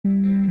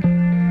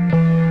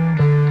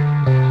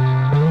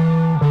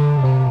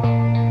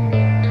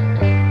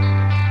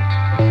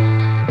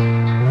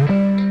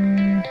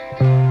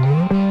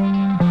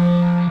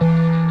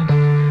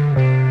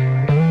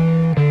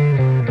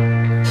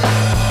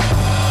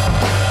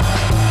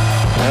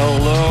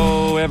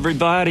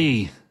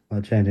everybody.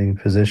 Changing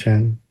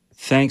position.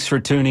 Thanks for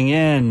tuning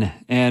in,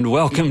 and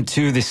welcome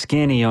to The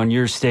Skinny on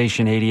your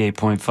station,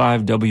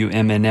 88.5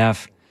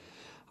 WMNF.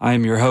 I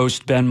am your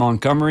host, Ben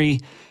Montgomery,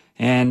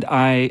 and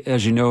I,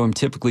 as you know, am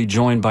typically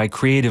joined by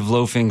Creative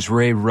Loafing's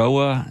Ray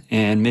Roa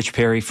and Mitch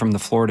Perry from the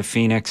Florida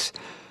Phoenix.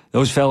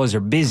 Those fellas are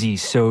busy,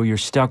 so you're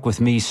stuck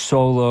with me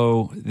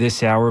solo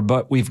this hour,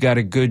 but we've got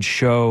a good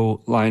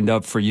show lined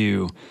up for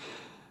you.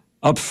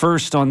 Up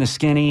first on The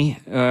Skinny,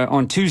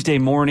 on Tuesday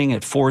morning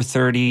at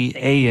 4:30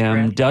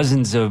 a.m.,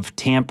 dozens of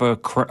Tampa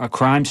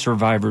crime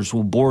survivors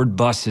will board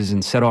buses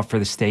and set off for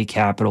the state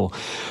capitol,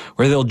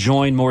 where they'll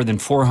join more than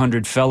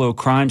 400 fellow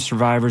crime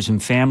survivors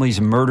and families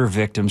of murder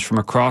victims from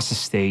across the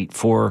state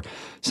for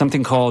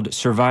something called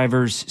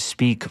Survivors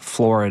Speak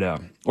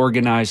Florida,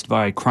 organized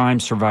by Crime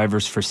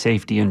Survivors for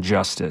Safety and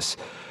Justice.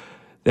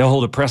 They'll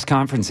hold a press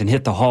conference and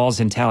hit the halls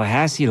in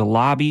Tallahassee to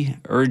lobby,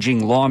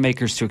 urging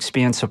lawmakers to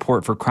expand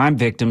support for crime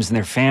victims and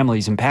their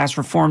families and pass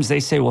reforms they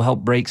say will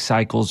help break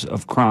cycles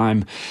of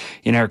crime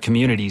in our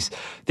communities.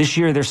 This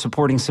year, they're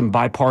supporting some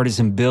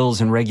bipartisan bills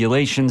and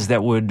regulations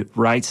that would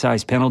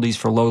right-size penalties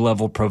for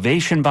low-level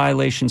probation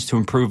violations to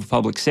improve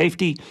public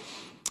safety,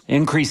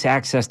 increase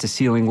access to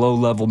sealing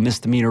low-level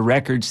misdemeanor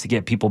records to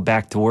get people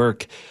back to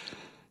work,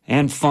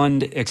 and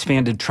fund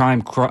expanded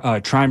crime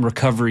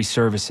recovery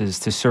services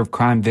to serve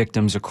crime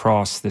victims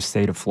across the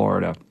state of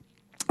Florida.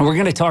 We're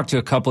going to talk to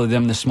a couple of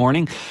them this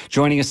morning.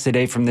 Joining us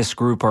today from this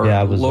group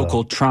are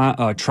local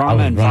trauma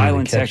and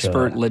violence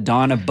expert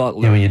LaDonna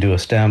Butler. You know, when you do a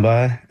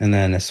standby, and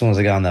then as soon as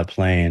I got on that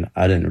plane,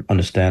 I didn't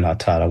understand how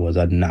tired I was.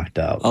 I knocked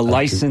out. A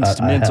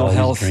licensed mental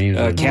health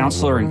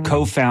counselor and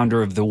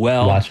co-founder of The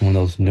Well. Watching one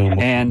of those new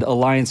and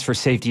Alliance for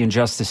Safety and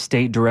Justice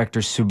State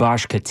Director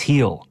Subhash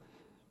Katil.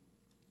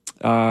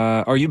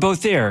 Are you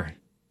both there?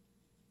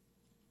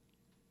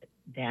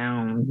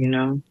 Down, you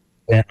know.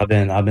 Yeah, I've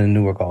been in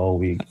Newark all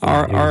week.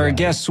 Our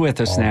guests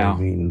with us now.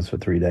 Meetings for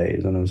 3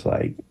 days, and it was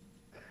like,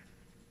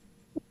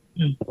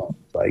 and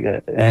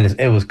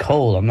it was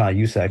cold. I'm not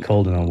used to that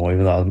cold no more.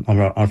 Even though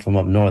I'm from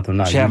up north, I'm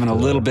not. Just having a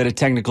little bit of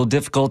technical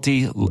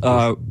difficulty.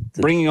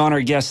 Bringing on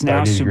our guests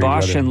now,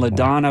 Subhash and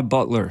LaDonna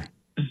Butler.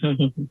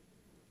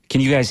 Can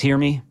you guys hear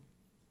me?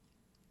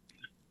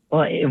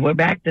 Well, we're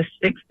back to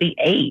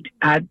 68.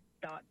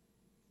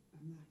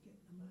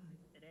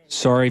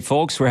 Sorry,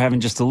 folks, we're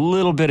having just a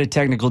little bit of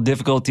technical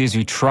difficulty as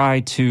we try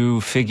to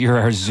figure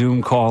our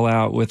Zoom call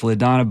out with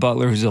LaDonna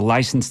Butler, who's a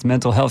licensed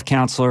mental health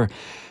counselor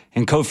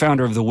and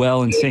co-founder of The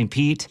Well in St.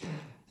 Pete,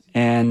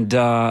 and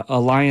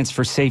Alliance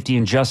for Safety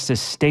and Justice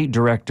State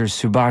Director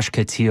Subhash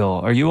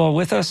Katil. Are you all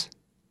with us?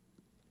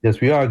 Yes,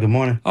 we are. Good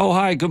morning. Oh,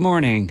 hi. Good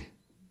morning.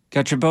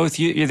 Got you both.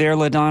 You there,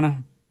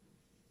 LaDonna?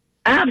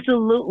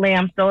 Absolutely.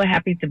 I'm so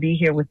happy to be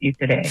here with you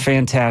today.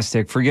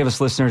 Fantastic. Forgive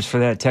us, listeners, for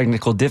that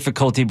technical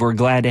difficulty. We're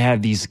glad to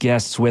have these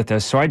guests with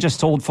us. So I just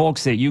told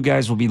folks that you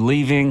guys will be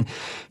leaving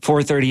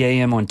 4:30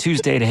 a.m. on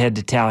Tuesday to head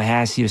to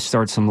Tallahassee to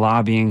start some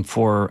lobbying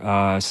for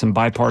some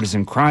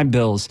bipartisan crime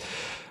bills.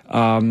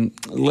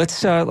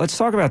 Let's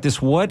talk about this.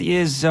 What's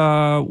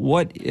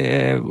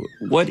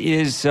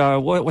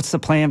the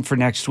plan for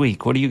next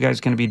week? What are you guys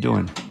going to be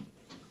doing?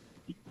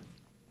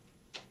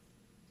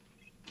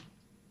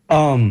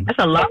 That's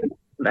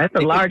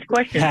a large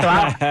question. So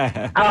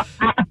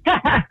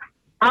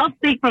I'll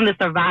speak from the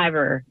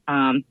survivor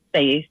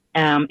space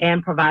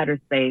and provider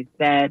space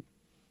that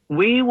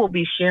we will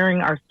be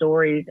sharing our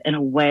stories in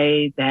a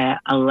way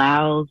that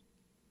allows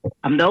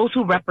those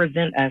who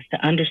represent us to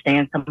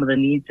understand some of the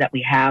needs that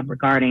we have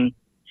regarding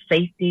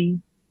safety,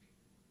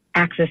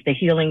 access to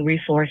healing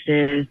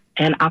resources,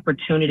 and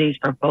opportunities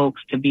for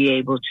folks to be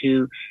able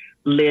to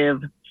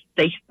live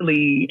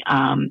safely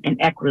and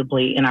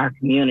equitably in our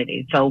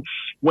community. So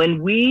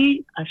when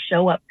we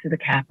show up to the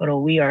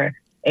Capitol, we are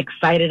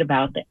excited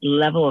about the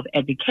level of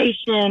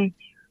education,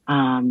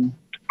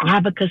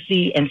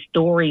 advocacy, and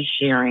story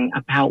sharing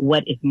about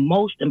what is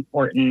most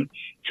important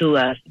to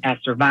us as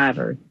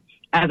survivors.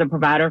 As a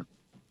provider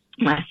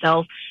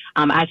myself,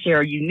 I share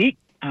a unique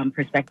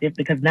perspective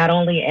because not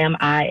only am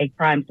I a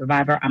crime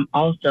survivor, I'm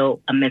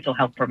also a mental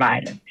health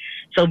provider.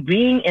 So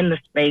being in the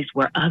space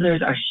where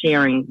others are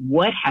sharing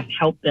what has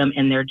helped them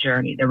in their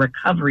journey, their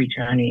recovery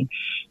journey,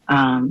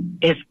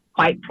 is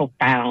quite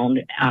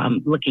profound,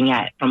 looking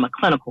at it from a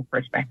clinical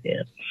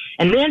perspective.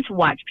 And then to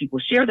watch people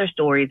share their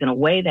stories in a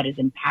way that is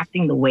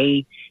impacting the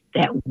way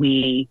that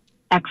we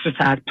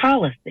exercise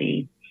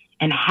policy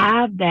and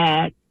have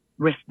that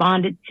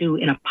responded to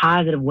in a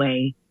positive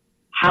way,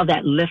 how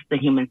that lifts the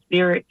human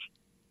spirit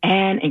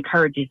and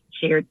encourages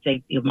shared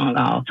safety among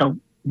all. So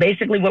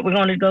basically what we're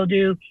going to go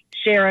do,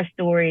 share our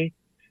stories,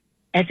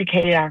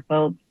 educate our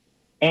folks,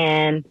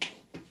 and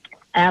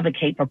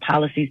advocate for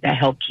policies that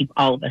help keep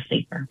all of us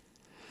safer.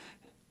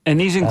 And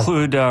these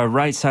include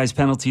right-sized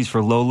penalties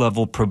for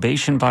low-level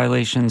probation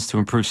violations to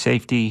improve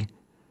safety,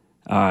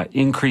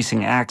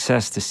 increasing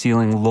access to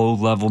sealing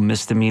low-level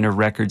misdemeanor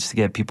records to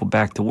get people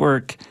back to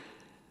work,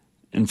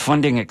 and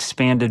funding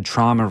expanded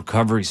trauma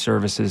recovery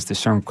services to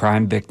serve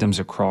crime victims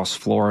across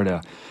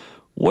Florida.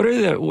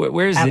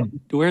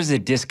 Where's the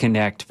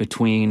disconnect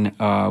between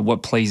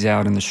what plays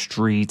out in the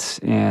streets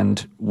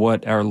and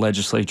what our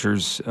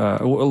legislators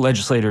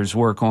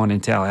work on in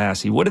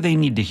Tallahassee? What do they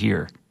need to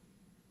hear?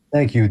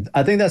 Thank you.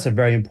 I think that's a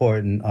very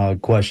important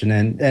question,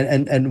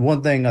 and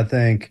one thing I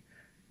think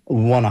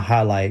we want to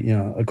highlight,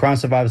 Crime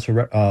Survivors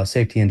for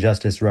Safety and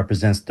Justice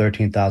represents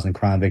 13,000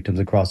 crime victims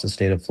across the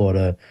state of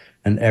Florida,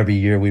 and every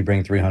year we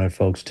bring 300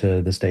 folks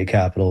to the state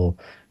capitol,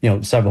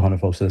 several hundred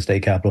folks to the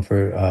state capitol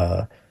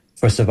for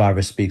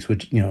Survivor Speaks,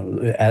 which,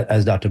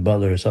 as Dr.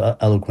 Butler so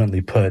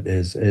eloquently put,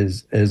 is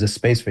a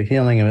space for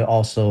healing and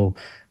also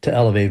to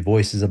elevate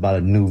voices about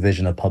a new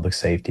vision of public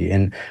safety.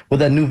 And what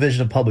that new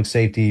vision of public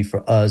safety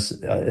for us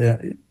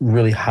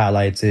really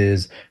highlights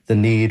is the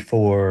need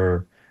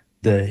for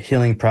the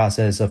healing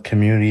process of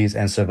communities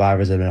and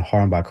survivors that have been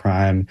harmed by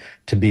crime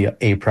to be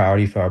a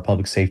priority for our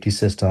public safety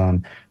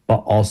system,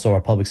 but also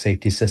our public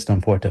safety system,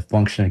 for it to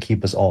function and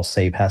keep us all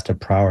safe, has to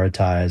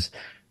prioritize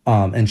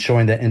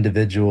ensuring that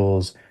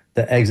individuals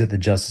that exit the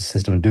justice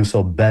system do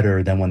so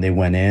better than when they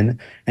went in.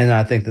 And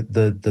I think that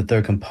the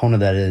third component of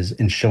that is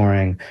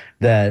ensuring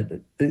that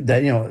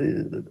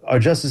our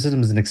justice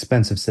system is an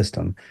expensive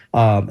system.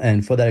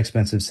 And for that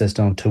expensive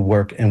system to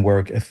work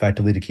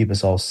effectively to keep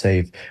us all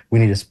safe, we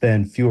need to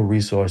spend fewer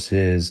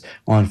resources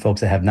on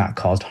folks that have not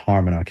caused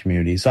harm in our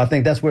community. So I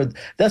think that's whether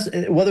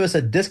it's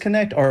a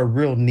disconnect or a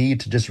real need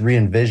to just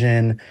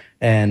re-envision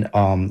and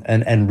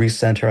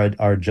recenter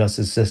our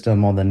justice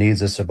system on the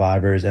needs of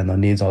survivors and the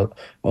needs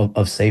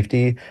of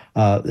safety.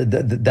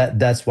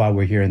 That's why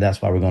we're here, and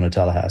that's why we're going to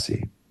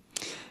Tallahassee.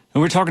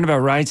 And we're talking about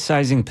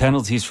right-sizing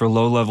penalties for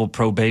low-level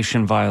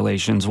probation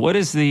violations. What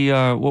is the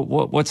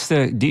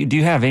do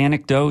you have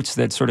anecdotes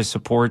that sort of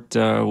support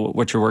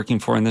what you're working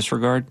for in this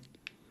regard?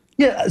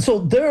 Yeah, so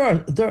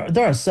there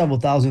are several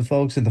thousand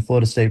folks in the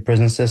Florida State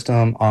prison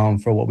system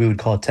for what we would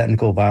call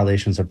technical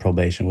violations of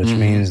probation, which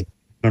means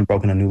haven't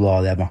broken a new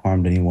law, they haven't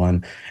harmed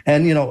anyone.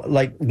 And,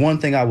 one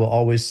thing I will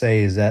always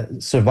say is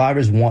that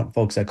survivors want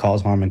folks that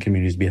cause harm in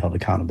communities to be held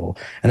accountable.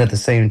 And at the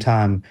same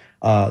time,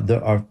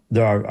 there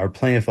are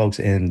plenty of folks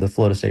in the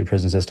Florida State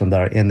prison system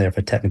that are in there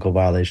for technical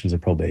violations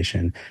of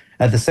probation.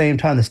 At the same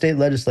time, the state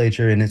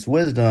legislature, in its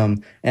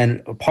wisdom,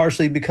 and in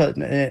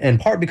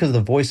part because of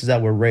the voices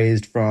that were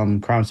raised from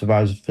Crime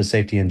Survivors for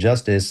Safety and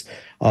Justice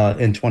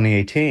in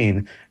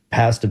 2018,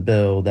 passed a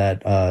bill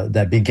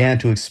that began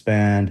to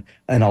expand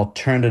an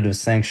alternative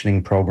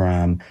sanctioning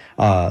program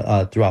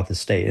throughout the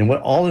state. And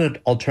what all an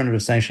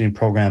alternative sanctioning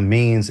program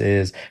means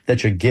is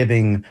that you're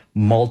giving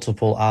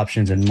multiple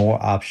options and more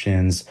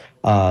options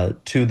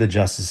to the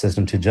justice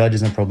system, to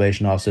judges and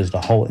probation officers, to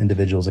hold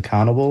individuals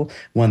accountable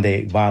when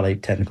they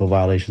violate technical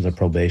violations of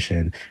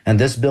probation.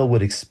 And this bill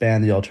would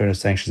expand the alternative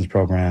sanctions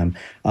program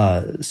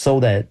so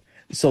that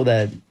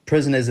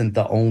prison isn't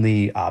the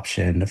only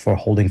option for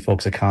holding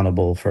folks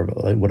accountable for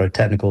what are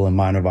technical and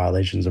minor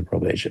violations of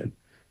probation.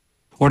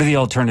 What are the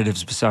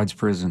alternatives besides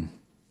prison?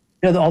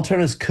 The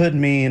alternatives could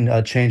mean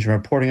a change in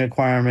reporting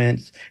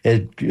requirements.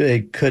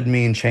 It could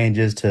mean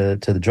changes to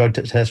the drug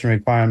testing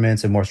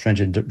requirements and more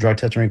stringent drug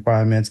testing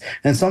requirements.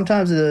 And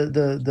sometimes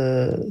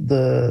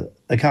the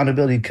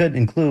accountability could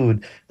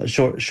include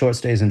short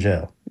stays in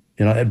jail.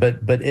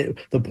 But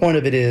the point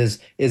of it is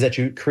that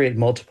you create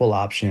multiple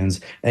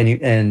options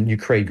and you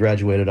create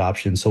graduated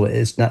options. So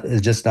it's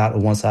just not a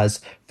one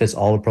size fits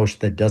all approach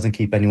that doesn't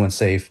keep anyone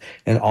safe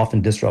and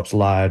often disrupts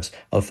lives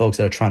of folks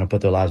that are trying to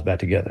put their lives back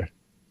together.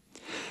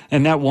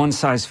 And that one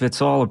size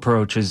fits all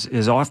approach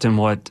is often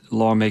what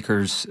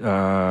lawmakers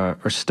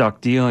are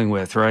stuck dealing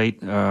with, right?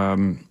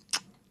 I'm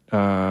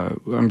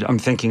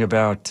thinking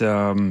about.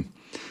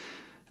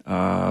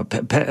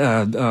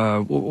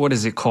 What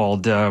is it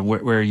called?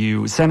 Where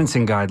you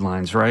sentencing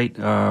guidelines, right?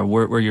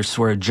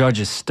 Where a judge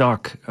is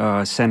stuck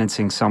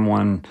sentencing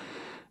someone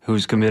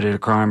who's committed a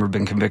crime or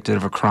been convicted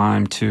of a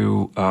crime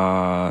to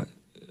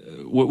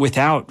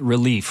without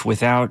relief,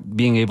 without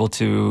being able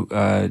to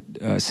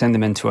send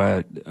them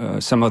into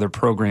some other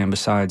program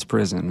besides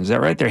prison. Is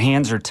that right? Their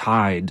hands are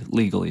tied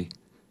legally.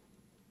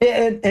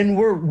 And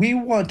we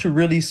want to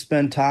really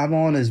spend time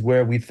on is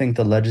where we think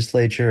the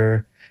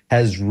legislature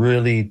has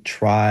really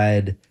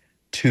tried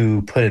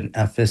to put an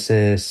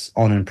emphasis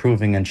on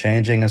improving and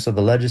changing. And so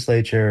the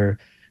legislature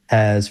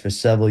has for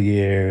several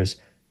years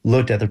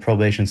looked at the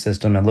probation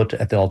system and looked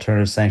at the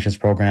alternative sanctions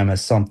program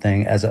as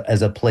something, as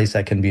a place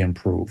that can be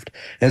improved.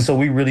 And so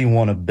we really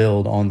want to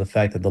build on the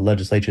fact that the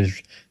legislature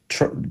is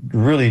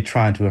really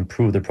trying to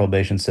improve the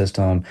probation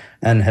system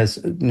and has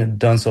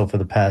done so for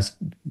the past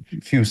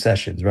few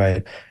sessions,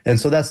 right? And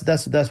so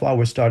that's why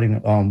we're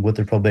starting with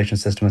the probation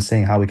system and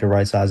seeing how we can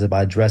right-size it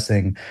by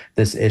addressing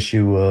this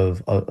issue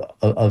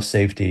of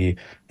safety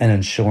and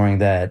ensuring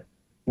that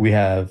we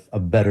have a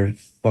better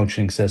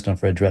functioning system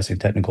for addressing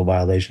technical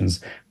violations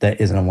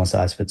that isn't a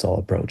one-size-fits-all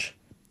approach.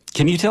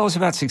 Can you tell us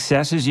about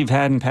successes you've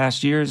had in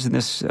past years in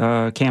this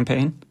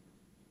campaign?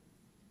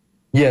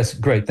 Yes,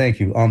 great, thank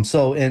you.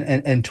 So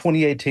in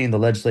 2018, the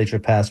legislature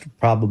passed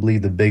probably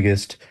the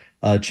biggest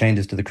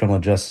changes to the criminal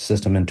justice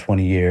system in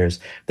 20 years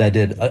that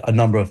did a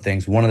number of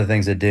things. One of the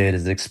things it did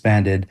is it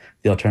expanded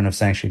the alternative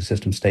sanctioning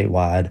system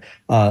statewide.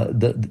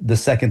 The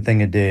second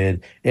thing it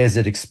did is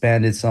it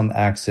expanded some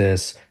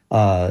access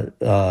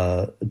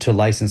to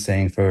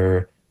licensing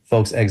for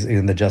folks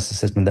exiting the justice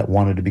system that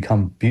wanted to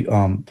become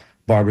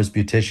barbers,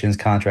 beauticians,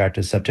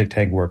 contractors, septic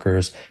tank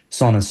workers,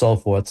 so on and so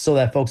forth, so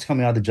that folks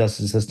coming out of the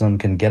justice system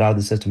can get out of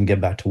the system and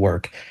get back to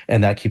work.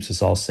 And that keeps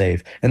us all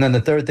safe. And then the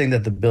third thing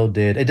that the bill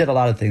did, it did a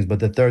lot of things, but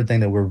the third thing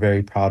that we're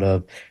very proud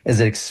of is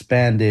it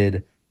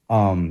expanded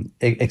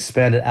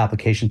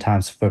application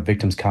times for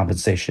victims'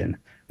 compensation.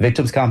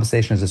 Victims'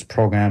 compensation is this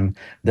program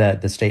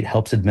that the state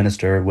helps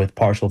administer with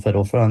partial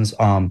federal funds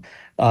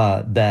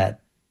that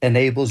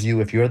enables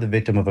you, if you're the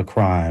victim of a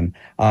crime,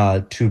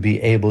 to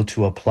be able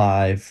to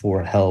apply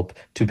for help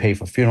to pay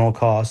for funeral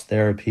costs,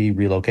 therapy,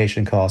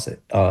 relocation costs,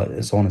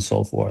 so on and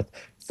so forth.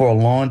 For a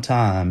long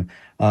time,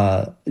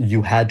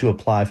 you had to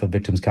apply for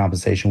victims'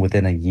 compensation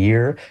within a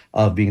year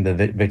of being the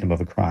victim of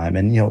a crime.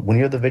 And, when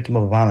you're the victim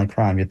of a violent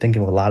crime, you're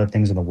thinking of a lot of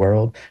things in the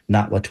world,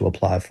 not what to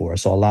apply for.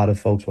 So a lot of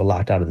folks were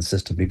locked out of the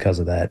system because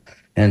of that.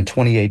 In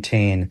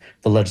 2018,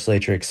 the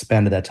legislature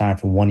expanded that time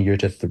from 1 year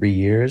to 3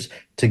 years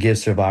to give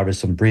survivors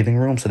some breathing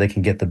room so they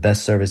can get the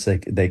best service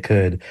they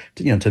could,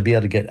 to be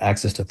able to get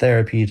access to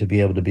therapy, to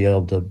be able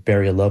to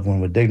bury a loved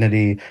one with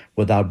dignity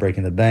without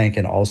breaking the bank,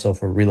 and also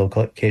for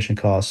relocation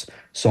costs,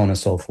 so on and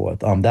so forth.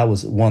 That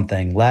was one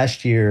thing.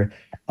 Last year,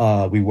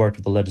 we worked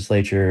with the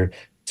legislature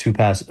to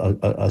pass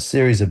a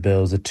series of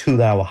bills. The two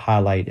that I will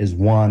highlight is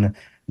one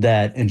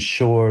that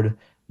ensured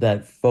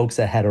that folks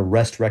that had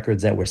arrest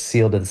records that were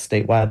sealed at the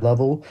statewide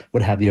level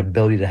would have the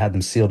ability to have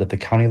them sealed at the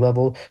county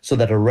level, so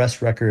that an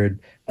arrest record,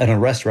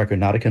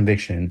 not a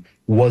conviction,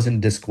 wasn't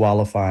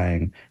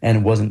disqualifying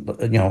and wasn't,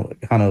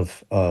 kind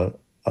of a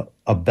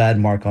bad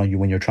mark on you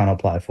when you're trying to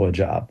apply for a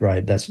job,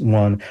 right? That's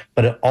one.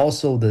 But it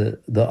also the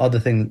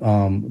other thing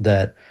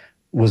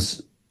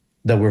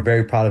that we're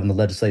very proud of in the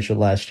legislature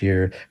last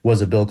year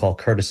was a bill called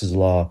Curtis's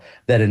Law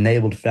that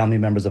enabled family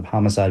members of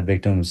homicide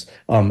victims,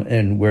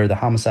 and where the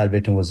homicide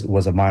victim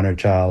was a minor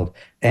child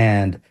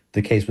and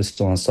the case was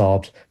still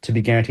unsolved, to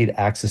be guaranteed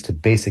access to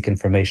basic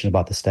information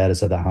about the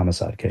status of the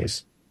homicide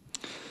case.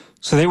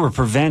 So they were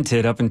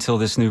prevented up until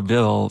this new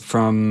bill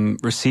from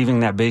receiving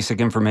that basic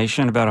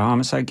information about a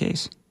homicide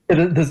case?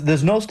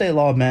 There's no state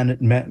law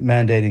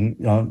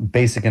mandating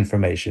basic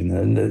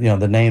information.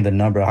 The name, the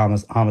number,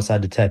 homicide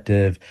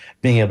detective,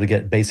 being able to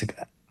get basic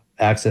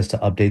access to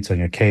updates on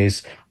your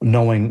case,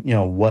 knowing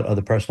what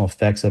other personal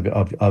effects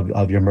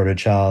of your murdered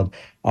child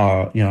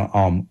are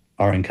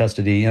in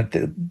custody.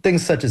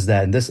 Things such as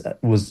that. And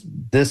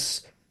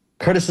this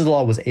Curtis's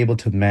Law was able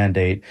to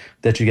mandate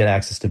that you get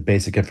access to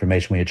basic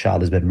information when your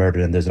child has been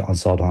murdered and there's an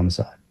unsolved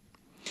homicide.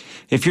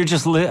 If you're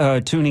just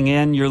tuning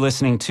in, you're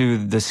listening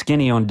to The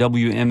Skinny on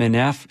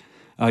WMNF.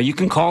 You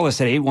can call us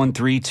at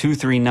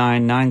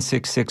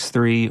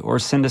 813-239-9663 or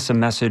send us a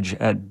message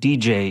at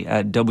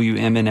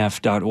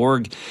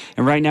dj@wmnf.org.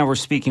 And right now we're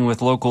speaking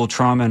with local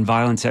trauma and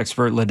violence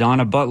expert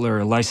LaDonna Butler,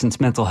 a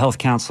licensed mental health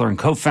counselor and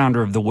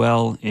co-founder of The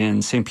Well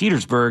in St.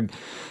 Petersburg,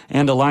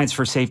 and Alliance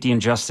for Safety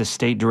and Justice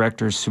State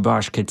Director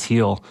Subhash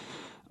Katil.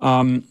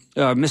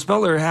 Ms.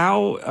 Butler,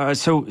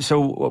 so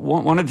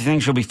one of the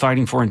things you'll be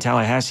fighting for in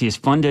Tallahassee is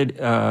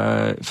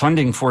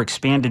funding for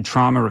expanded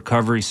trauma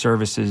recovery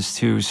services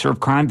to serve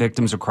crime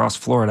victims across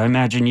Florida. I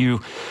imagine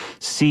you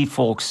see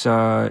folks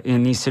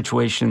in these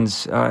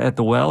situations at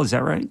the Well. Is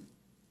that right?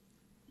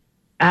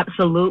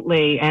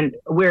 Absolutely. And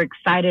we're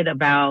excited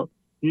about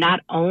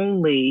not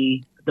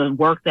only the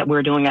work that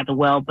we're doing at the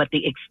Well, but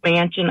the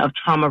expansion of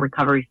trauma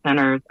recovery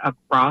centers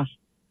across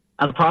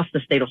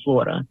the state of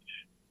Florida.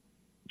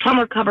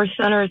 Trauma recovery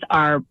centers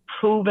are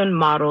proven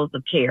models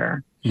of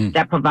care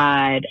that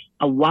provide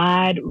a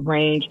wide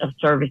range of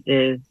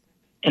services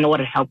in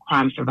order to help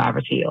crime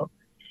survivors heal.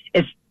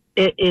 It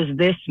is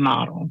this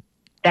model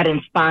that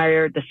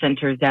inspired the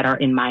centers that are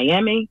in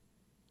Miami,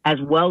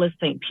 as well as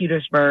St.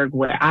 Petersburg,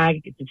 where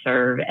I get to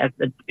serve as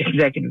the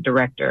executive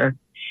director.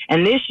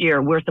 And this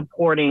year, we're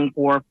supporting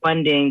for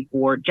funding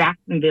for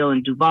Jacksonville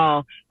and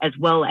Duval, as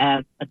well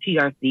as a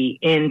TRC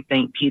in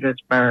St.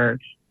 Petersburg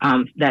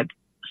that's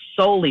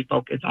solely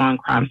focused on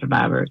crime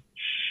survivors.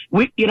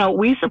 We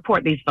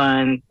support these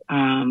funds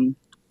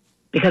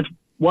because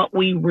what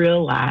we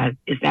realize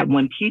is that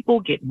when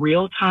people get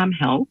real-time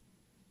help,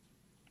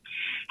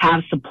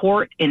 have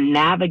support in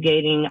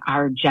navigating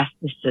our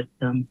justice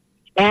system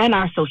and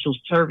our social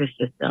service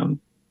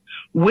system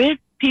with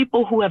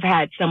people who have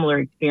had similar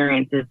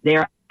experiences,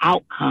 their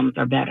outcomes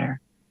are better.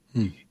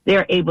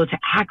 They're able to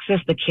access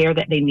the care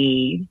that they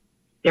need.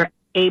 They're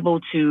able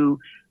to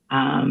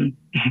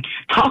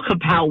talk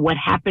about what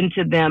happened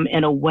to them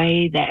in a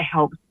way that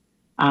helps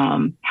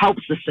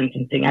the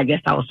sentencing. I guess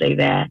I will say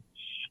that.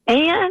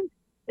 And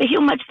they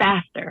heal much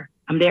faster.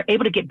 They're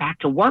able to get back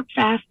to work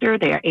faster.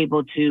 They are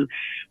able to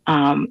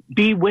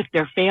be with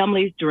their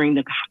families during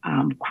the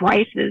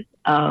crisis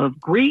of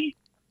grief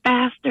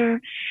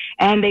faster.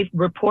 And they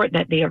report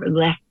that they are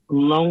less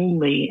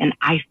lonely and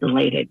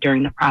isolated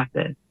during the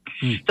process.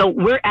 So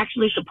we're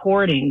actually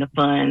supporting the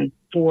funds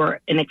for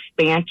an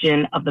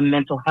expansion of the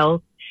mental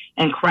health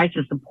and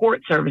crisis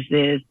support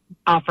services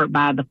offered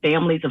by the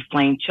families of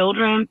slain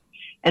children.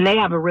 And they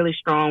have a really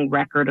strong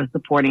record of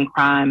supporting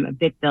crime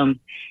victims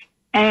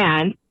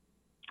and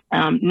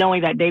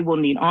knowing that they will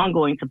need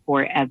ongoing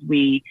support as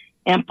we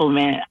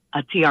implement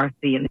a TRC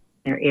in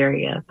their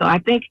area. So I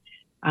think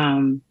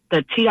the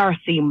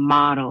TRC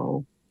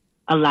model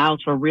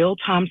allows for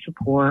real-time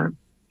support,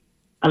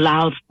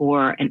 allows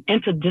for an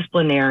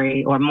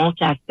interdisciplinary or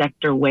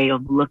multi-sector way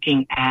of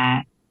looking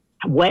at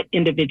what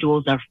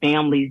individuals or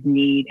families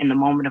need in the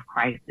moment of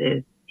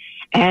crisis,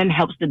 and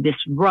helps to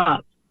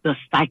disrupt the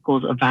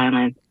cycles of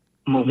violence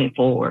moving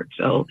forward.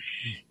 So,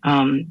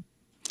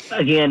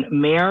 again,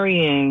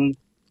 marrying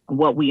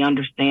what we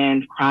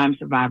understand crime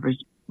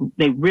survivors,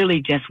 they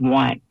really just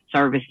want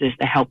services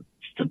to help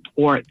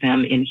support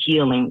them in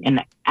healing in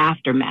the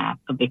aftermath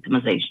of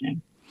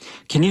victimization.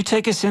 Can you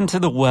take us into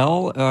the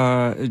well,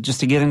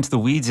 just to get into the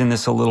weeds in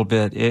this a little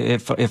bit?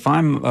 If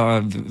I'm a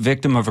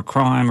victim of a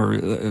crime,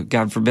 or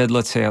God forbid,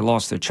 let's say I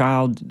lost a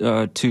child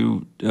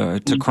to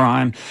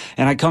crime,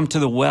 and I come to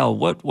the well,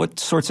 what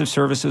sorts of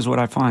services would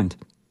I find?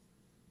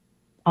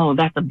 Oh,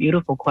 that's a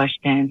beautiful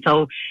question.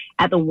 So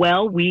at the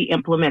well, we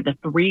implement the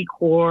 3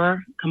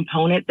 core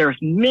components. There's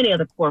many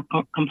other core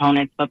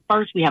components, but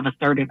first we have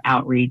assertive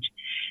outreach.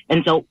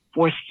 And so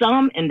for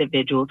some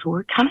individuals who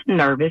are kind of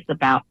nervous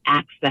about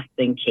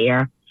accessing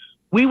care,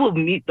 we will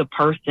meet the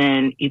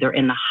person either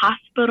in the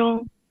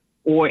hospital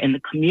or in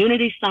the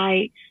community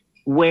site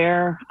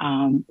where,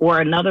 or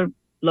another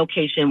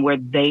location where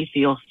they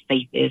feel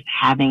safe is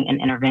having an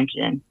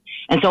intervention.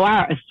 And so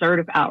our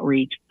assertive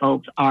outreach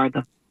folks are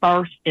the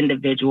first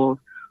individuals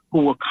who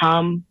will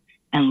come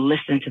and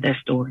listen to their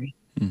story.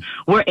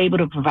 We're able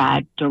to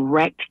provide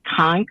direct,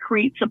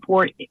 concrete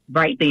support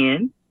right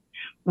then.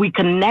 We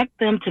connect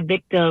them to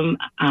victim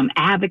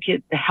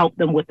advocates to help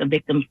them with the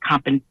victim's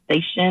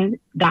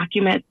compensation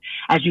documents.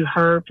 As you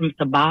heard from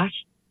Sabash,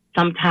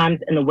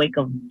 sometimes in the wake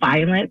of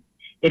violence,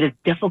 it is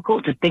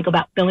difficult to think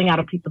about filling out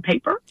a piece of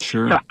paper.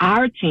 Sure. So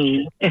our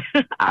team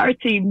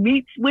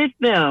meets with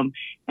them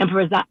and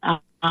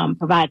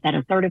provides that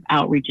assertive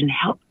outreach and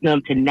helps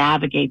them to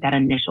navigate that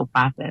initial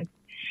process.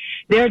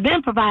 They're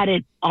then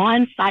provided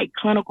on-site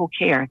clinical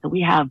care. So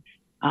we have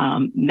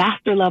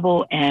master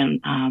level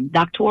and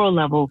doctoral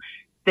level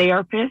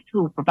therapists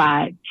who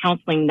provide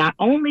counseling not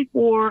only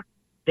for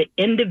the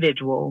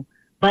individual,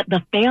 but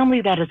the family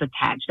that is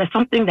attached. That's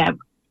something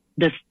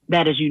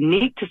that is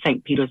unique to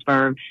St.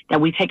 Petersburg,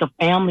 that we take a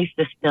family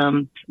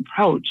system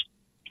approach.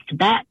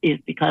 That is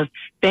because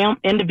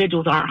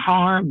individuals aren't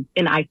harmed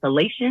in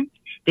isolation.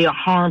 They are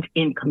harmed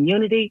in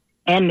community,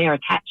 and they're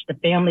attached to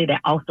family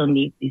that also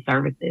needs these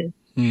services.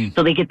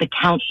 So they get the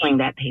counseling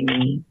that they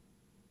need.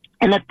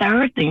 And the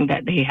third thing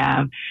that they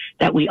have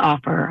that we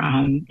offer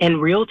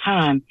in real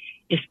time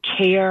is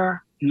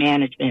care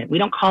management. We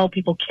don't call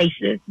people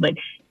cases, but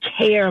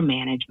care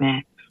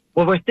management,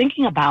 where we're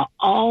thinking about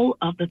all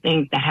of the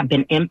things that have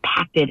been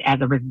impacted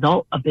as a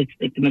result of this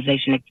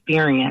victimization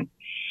experience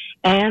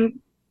and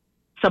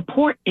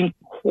support in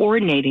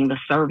coordinating the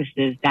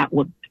services that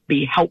would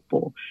be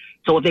helpful.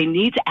 So if they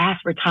need to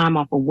ask for time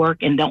off of work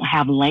and don't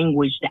have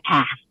language to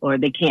ask, or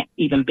they can't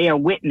even bear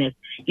witness,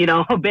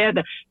 bear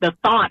the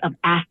thought of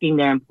asking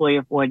their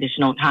employer for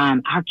additional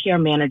time, our care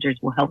managers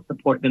will help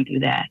support them through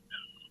that.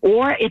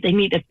 Or if they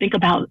need to think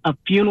about a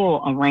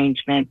funeral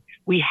arrangement,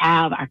 we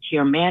have our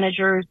care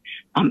managers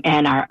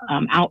and our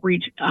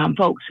outreach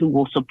folks who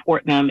will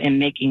support them in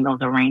making those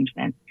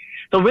arrangements.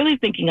 So really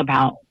thinking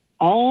about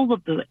all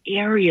of the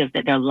areas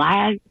that their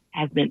lives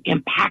has been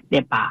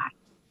impacted by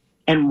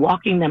and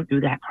walking them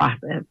through that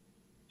process.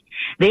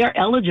 They are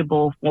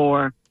eligible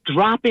for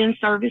drop-in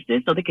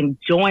services, so they can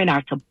join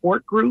our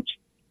support groups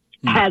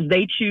as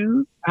they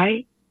choose,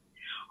 right?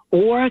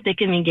 Or they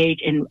can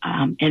engage in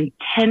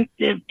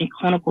intensive and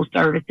clinical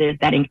services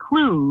that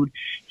include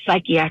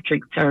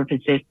psychiatric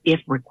services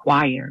if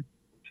required.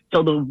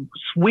 So the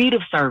suite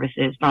of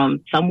services,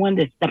 from someone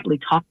to simply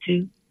talk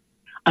to,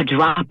 a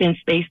drop-in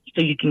space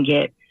so you can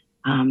get,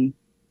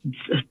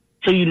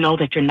 so you know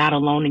that you're not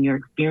alone in your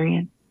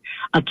experience,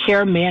 a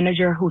care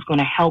manager who's going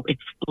to help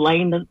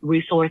explain the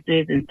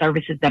resources and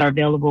services that are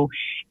available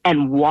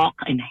and walk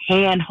and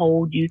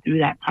handhold you through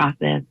that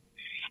process,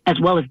 as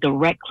well as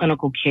direct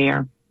clinical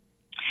care.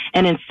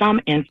 And in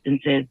some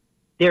instances,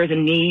 there's a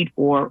need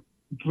for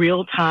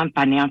real-time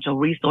financial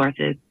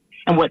resources.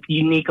 And what's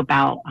unique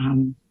about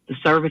the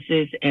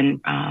services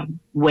and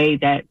way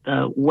that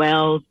the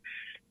Wells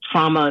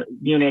trauma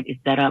unit is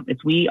set up is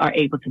we are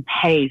able to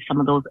pay some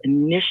of those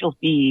initial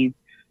fees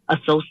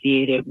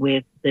associated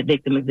with the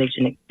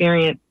victimization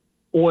experience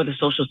or the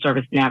social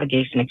service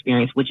navigation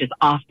experience, which is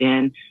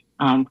often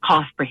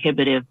cost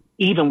prohibitive,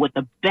 even with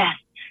the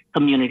best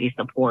community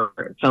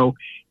support. So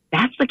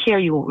that's the care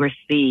you will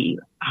receive.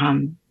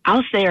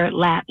 I'll say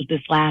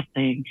this last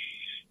thing.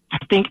 I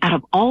think out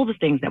of all the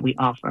things that we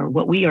offer,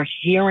 what we are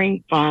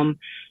hearing from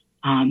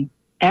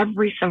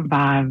every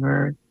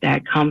survivor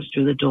that comes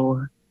through the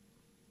door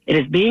It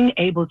is being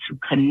able to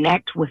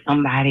connect with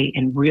somebody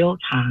in real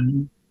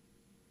time,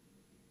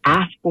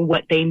 ask for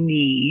what they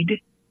need,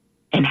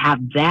 and have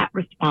that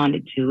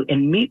responded to,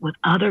 and meet with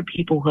other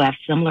people who have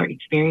similar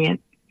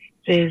experiences.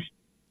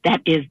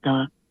 That's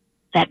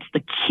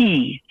the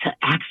key to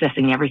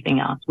accessing everything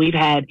else. We've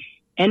had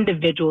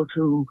individuals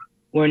who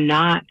were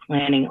not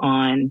planning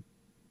on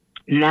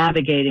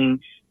navigating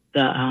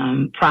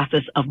the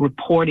process of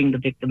reporting the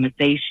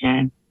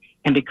victimization,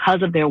 and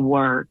because of their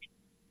work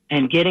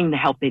and getting the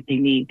help that they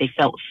need, they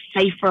felt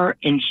safer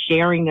in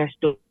sharing their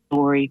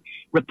story,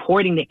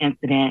 reporting the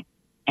incident,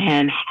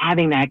 and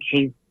having that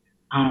case,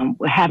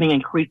 having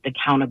increased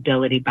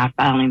accountability by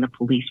filing the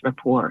police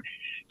report.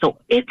 So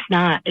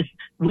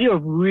we are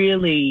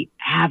really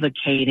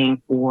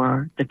advocating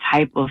for the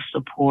type of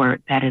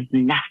support that is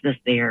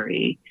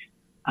necessary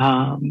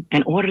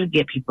in order to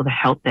get people the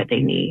help that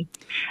they need.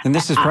 And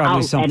this is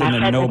probably something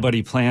that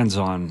nobody plans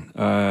on.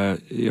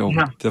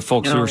 The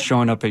folks who are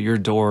showing up at your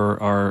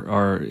door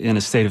are in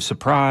a state of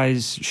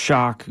surprise,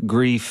 shock,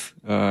 grief.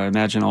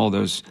 Imagine all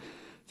those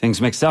things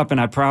mixed up,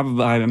 and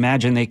I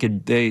imagine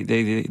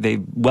they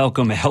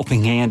welcome a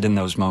helping hand in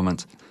those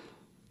moments.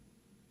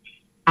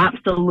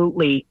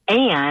 Absolutely.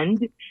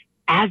 And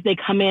as they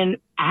come in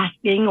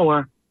asking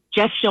or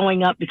just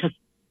showing up because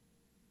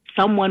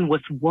someone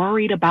was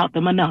worried about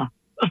them enough,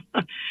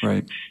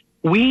 right.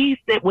 We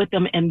sit with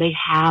them and they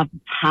have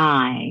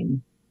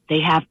time. They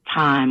have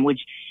time,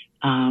 which,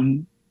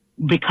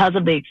 because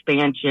of the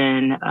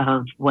expansion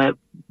of what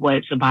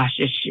Subhash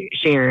just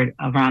shared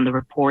around the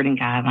reporting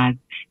guidelines,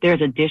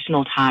 there's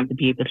additional time to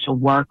be able to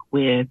work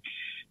with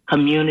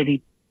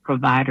community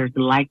providers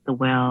like The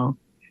Well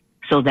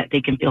so that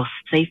they can feel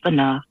safe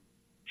enough,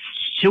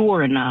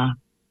 sure enough,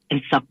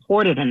 and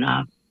supported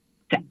enough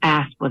to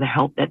ask for the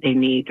help that they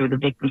need through the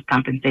victims'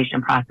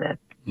 compensation process.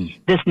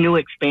 This new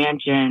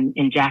expansion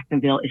in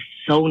Jacksonville is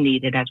so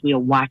needed as we are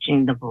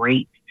watching the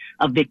rate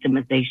of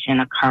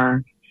victimization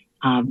occur.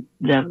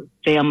 The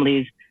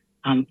families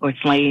for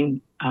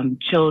slain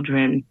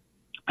children,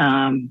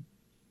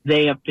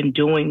 they have been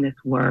doing this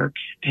work.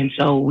 And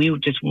so we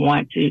would just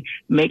want to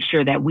make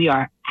sure that we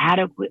are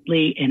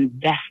adequately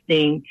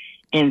investing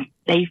in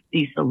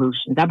safety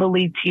solutions. I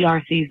believe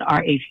TRCs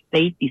are a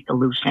safety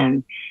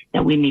solution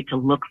that we need to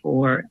look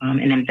for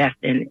and invest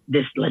in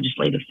this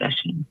legislative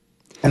session.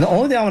 And the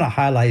only thing I want to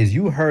highlight is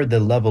you heard the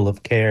level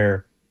of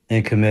care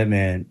and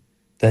commitment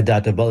that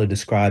Dr. Butler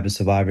described a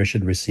survivor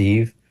should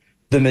receive.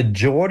 The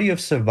majority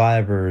of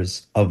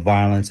survivors of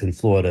violence in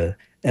Florida,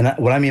 and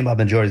what I mean by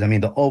majorities, I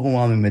mean the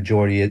overwhelming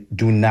majority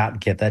do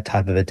not get that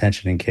type of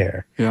attention and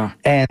care. Yeah.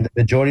 And the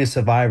majority of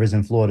survivors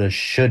in Florida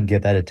should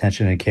get that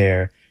attention and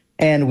care.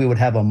 And we would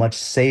have a much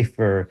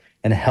safer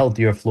and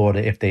healthier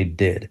Florida if they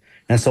did.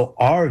 And so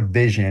our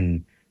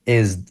vision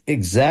is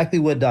exactly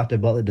what Dr.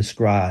 Butler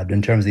described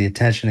in terms of the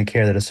attention and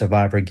care that a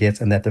survivor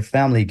gets and that their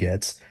family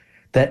gets,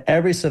 that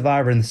every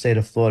survivor in the state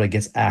of Florida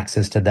gets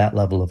access to that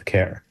level of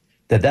care.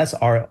 That's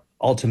our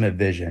ultimate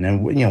vision.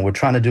 And we're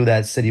trying to do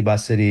that city by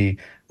city,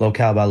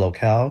 locale by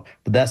locale,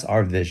 but that's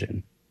our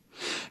vision.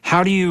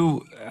 How do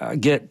you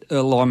get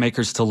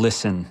lawmakers to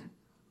listen?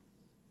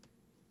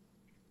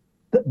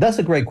 That's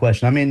a great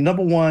question. I mean,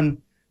 number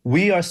one,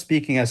 we are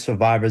speaking as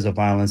survivors of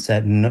violence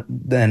that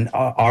then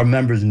our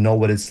members know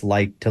what it's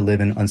like to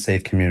live in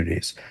unsafe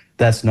communities.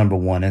 That's number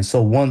one. And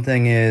so one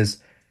thing is,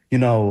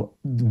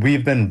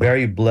 we've been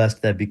very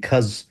blessed that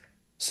because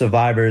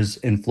survivors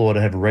in Florida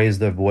have raised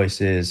their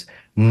voices,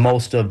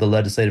 most of the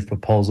legislative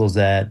proposals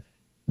that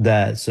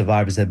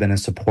survivors have been in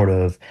support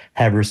of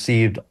have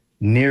received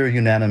near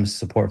unanimous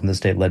support from the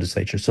state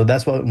legislature. So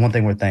that's one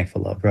thing we're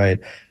thankful of, right?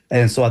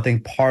 And so I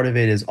think part of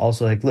it is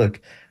also like, look,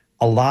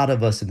 a lot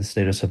of us in the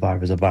state are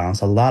survivors of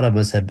violence. A lot of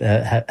us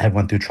have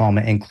went through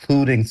trauma,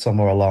 including some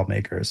of our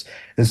lawmakers.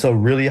 And so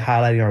really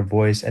highlighting our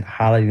voice and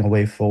highlighting a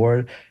way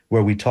forward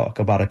where we talk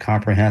about a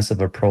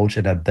comprehensive approach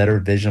and a better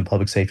vision of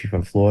public safety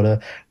for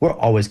Florida, we're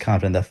always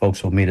confident that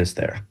folks will meet us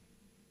there.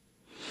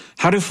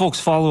 How do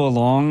folks follow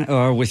along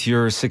with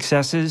your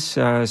successes?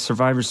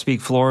 Survivors Speak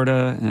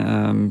Florida,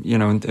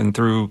 and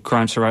through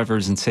Crime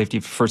Survivors and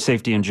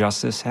Safety and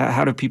Justice.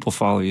 How do people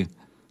follow you?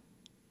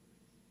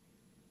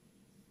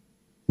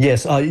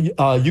 Yes,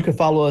 you can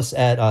follow us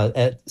at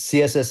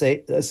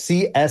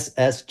CSSJ.org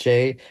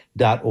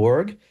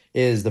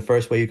is the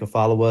first way you can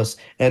follow us.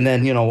 And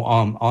then,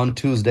 on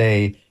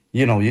Tuesday,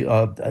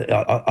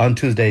 on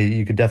Tuesday,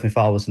 you could definitely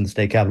follow us in the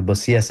state capitol, but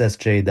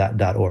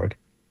CSSJ.org.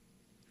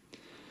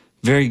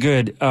 Very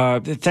good.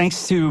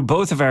 Thanks to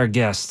both of our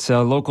guests,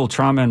 local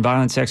trauma and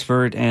violence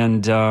expert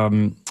and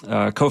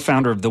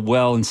co-founder of The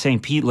Well in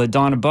St. Pete,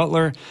 LaDonna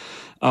Butler,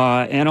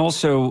 and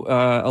also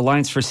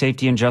Alliance for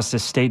Safety and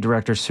Justice State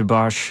Director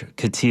Subhash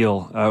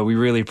Katil. We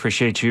really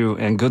appreciate you,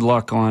 and good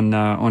luck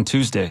on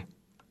Tuesday.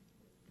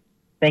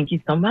 Thank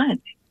you so much.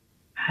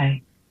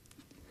 Hi.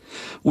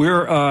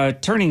 We're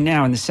turning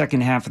now in the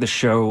second half of the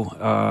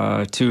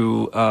show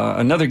to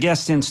another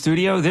guest in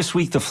studio. This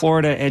week, the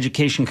Florida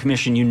Education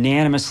Commission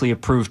unanimously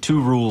approved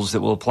 2 rules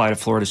that will apply to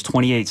Florida's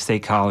 28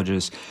 state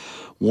colleges.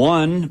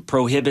 One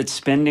prohibits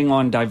spending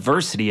on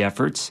diversity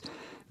efforts.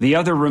 The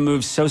other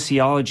removes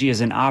sociology as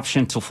an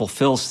option to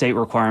fulfill state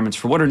requirements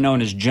for what are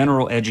known as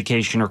general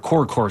education or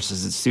core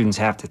courses that students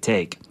have to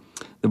take.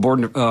 The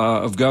Board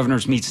of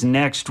Governors meets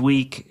next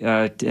week,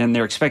 and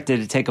they're expected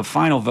to take a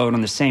final vote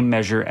on the same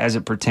measure as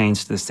it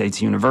pertains to the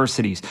state's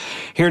universities.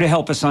 Here to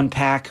help us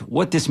unpack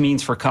what this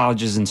means for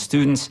colleges and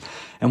students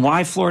and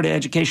why Florida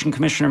Education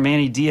Commissioner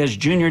Manny Diaz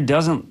Jr.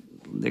 doesn't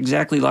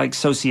exactly like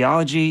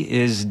sociology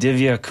is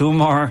Divya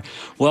Kumar.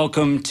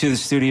 Welcome to the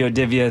studio,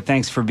 Divya.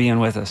 Thanks for being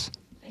with us.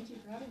 Thank you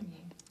for having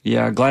me.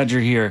 Yeah, glad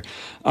you're here.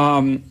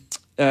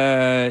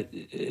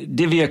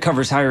 Divya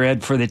covers higher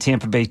ed for the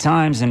Tampa Bay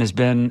Times and has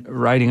been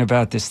writing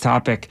about this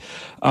topic.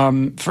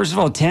 First of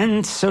all,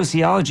 10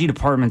 sociology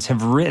departments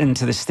have written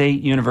to the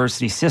state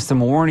university system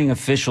warning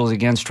officials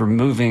against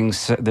removing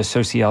the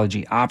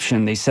sociology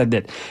option. They said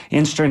that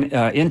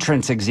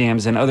entrance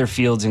exams in other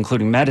fields,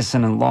 including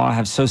medicine and law,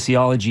 have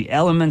sociology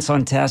elements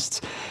on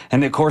tests,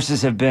 and that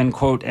courses have been,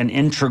 quote, an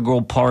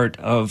integral part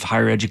of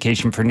higher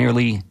education for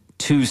nearly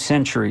 2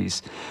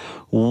 centuries.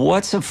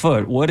 What's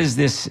afoot? What is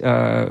this?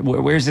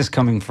 Where's this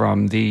coming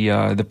from? The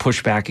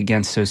pushback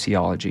against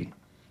sociology.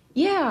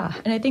 Yeah,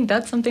 and I think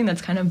that's something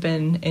that's kind of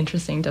been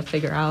interesting to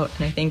figure out.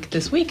 And I think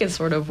this week is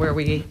sort of where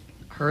we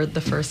heard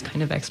the first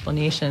kind of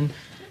explanation,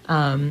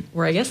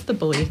 where I guess the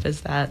belief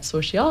is that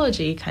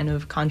sociology kind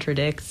of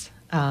contradicts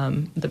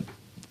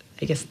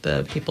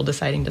the people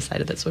decided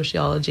that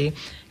sociology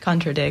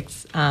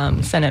contradicts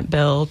Senate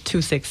Bill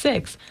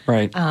 266,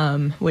 right?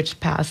 Which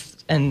passed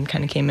and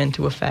kind of came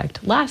into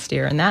effect last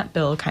year. And that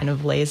bill kind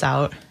of lays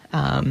out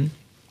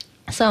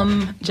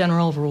some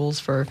general rules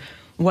for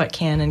what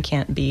can and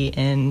can't be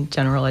in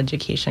general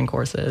education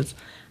courses.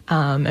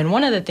 And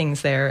one of the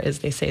things there is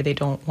they say they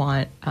don't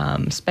want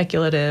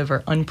speculative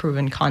or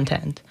unproven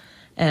content.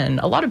 And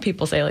a lot of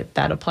people say like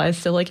that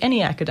applies to like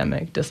any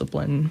academic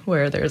discipline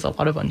where there's a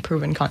lot of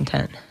unproven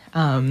content.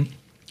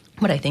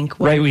 But I think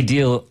we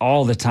deal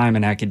all the time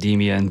in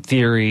academia and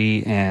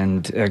theory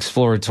and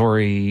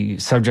exploratory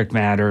subject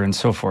matter and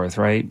so forth,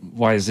 right?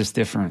 Why is this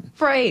different?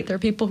 Right. There are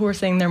people who are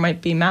saying there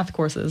might be math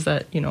courses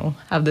that,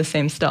 have the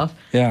same stuff.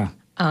 Yeah.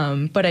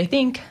 But I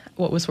think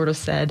what was sort of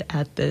said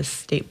at this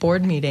state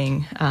board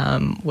meeting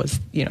was,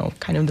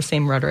 kind of the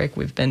same rhetoric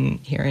we've been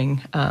hearing,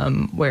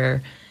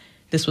 where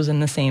this was in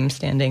the same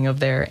standing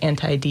of their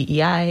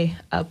anti-DEI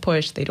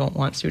push. They don't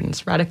want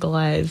students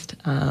radicalized,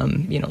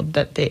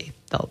 that they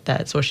felt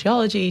that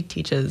sociology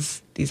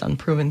teaches these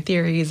unproven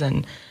theories,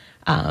 and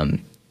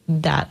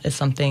that is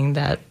something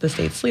that the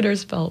state's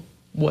leaders felt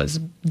was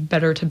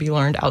better to be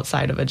learned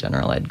outside of a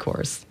general ed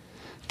course.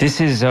 This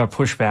is a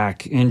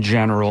pushback in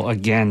general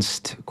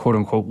against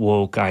quote-unquote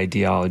woke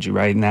ideology,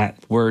 right? And that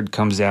word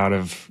comes out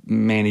of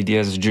Manny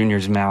Diaz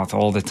Jr.'s mouth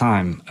all the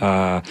time.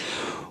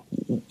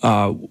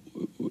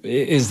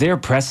 Is there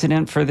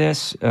precedent for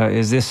this?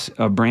 Is this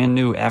a brand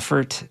new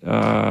effort?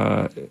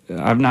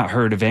 I've not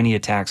heard of any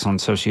attacks on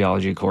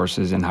sociology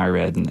courses in higher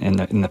ed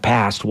in the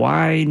past.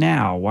 Why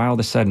now? Why all of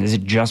a sudden? Is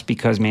it just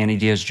because Manny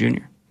Diaz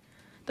Jr.?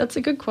 That's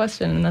a good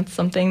question, and that's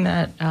something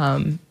that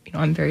I'm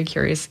very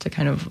curious to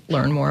kind of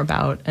learn more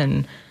about,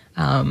 and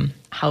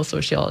how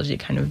sociology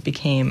kind of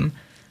became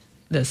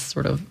this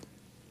sort of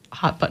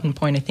hot button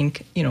point. I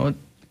think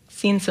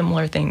seen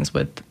similar things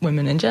with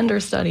women and gender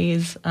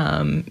studies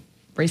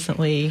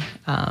recently,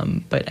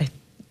 but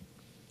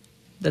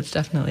that's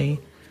definitely...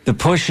 The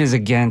push is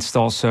against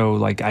also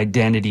like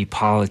identity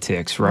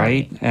politics,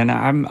 right? And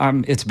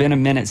I'm. It's been a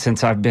minute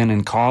since I've been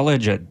in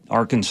college at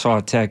Arkansas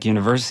Tech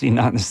University,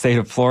 not in the state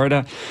of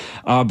Florida.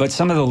 But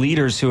some of the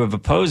leaders who have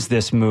opposed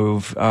this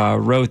move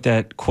wrote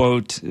that,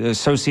 quote,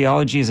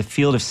 sociology is a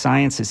field of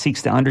science that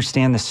seeks to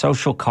understand the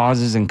social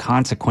causes and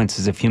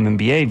consequences of human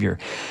behavior.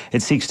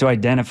 It seeks to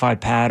identify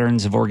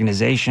patterns of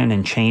organization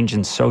and change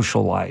in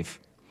social life,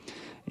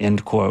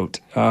 end quote.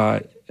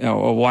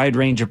 A wide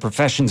range of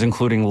professions,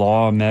 including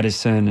law,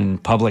 medicine,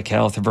 and public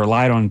health, have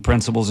relied on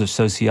principles of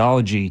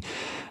sociology,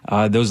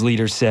 those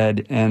leaders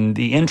said. And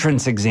the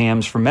entrance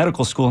exams for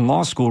medical school and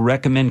law school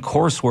recommend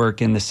coursework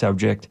in the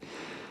subject.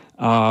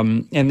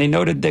 And they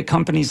noted that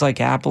companies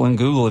like Apple and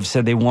Google have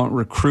said they want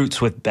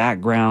recruits with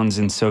backgrounds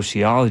in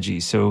sociology.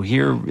 So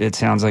here it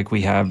sounds like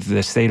we have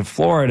the state of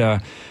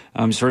Florida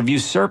sort of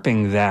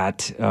usurping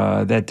that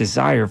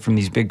desire from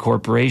these big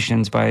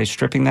corporations by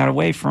stripping that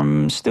away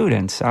from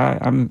students.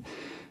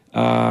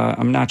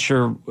 I'm not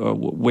sure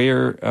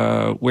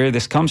where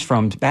this comes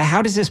from.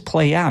 How does this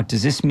play out?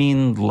 Does this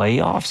mean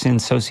layoffs in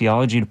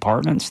sociology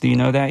departments? Do you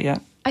know that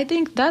yet? I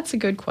think that's a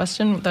good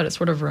question that it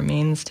sort of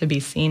remains to be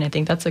seen. I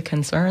think that's a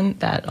concern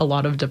that a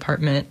lot of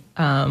department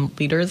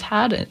leaders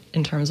had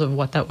in terms of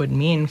what that would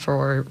mean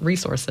for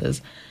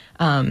resources.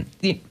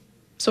 The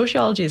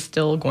sociology is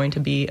still going to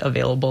be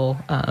available,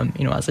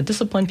 as a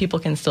discipline. People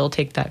can still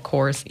take that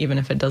course, even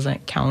if it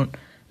doesn't count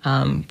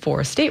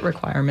for state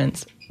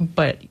requirements.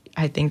 But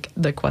I think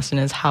the question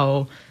is,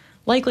 how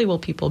likely will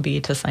people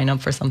be to sign up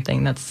for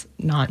something that's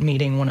not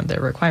meeting one of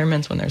their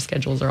requirements when their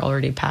schedules are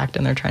already packed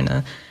and they're trying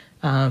to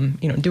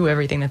do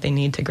everything that they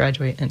need to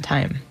graduate in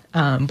time.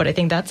 But I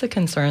think that's a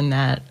concern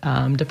that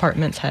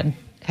departments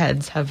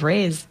heads have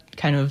raised.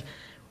 Kind of,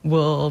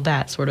 will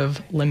that sort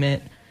of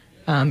limit?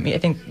 I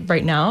think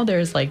right now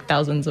there's like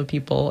thousands of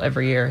people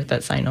every year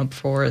that sign up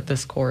for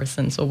this course,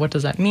 and so what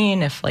does that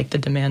mean if like the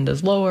demand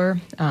is lower?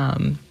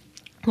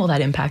 Will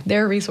that impact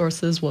their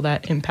resources? Will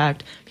that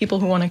impact people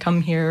who want to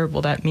come here?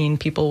 Will that mean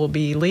people will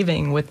be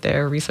leaving with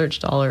their research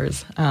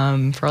dollars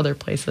for other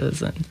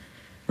places?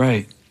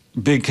 Right.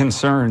 Big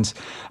concerns.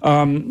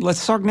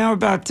 Let's talk now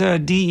about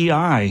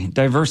DEI,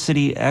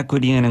 diversity,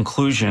 equity, and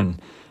inclusion.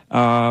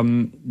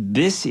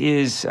 This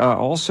is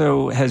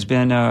also has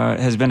been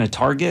a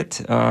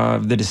target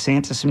of the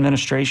DeSantis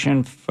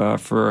administration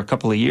for a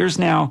couple of years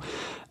now.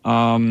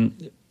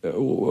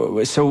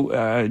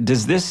 So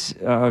does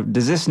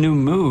this new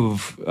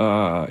move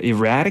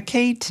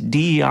eradicate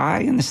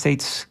DEI in the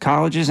state's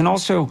colleges? And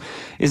also,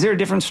 is there a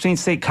difference between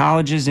state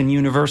colleges and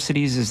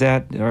universities? Is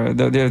that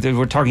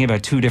we're talking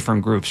about two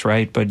different groups,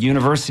 right? But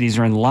universities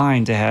are in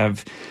line to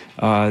have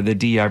the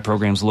DEI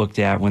programs looked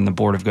at when the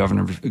Board of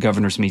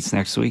Governors meets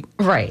next week.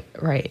 Right.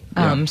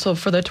 Yeah. So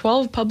for the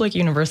 12 public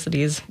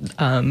universities,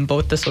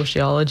 both the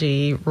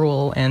sociology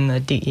rule and the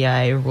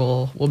DEI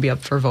rule will be up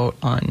for vote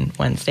on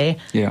Wednesday.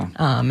 Yeah.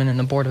 And then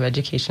the Board of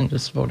Education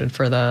just voted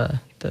for the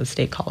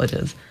state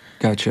colleges.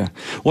 Gotcha.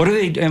 What are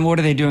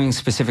they doing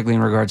specifically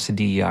in regards to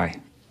DEI?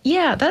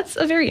 Yeah, that's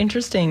a very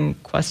interesting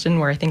question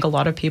where I think a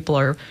lot of people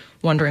are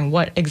wondering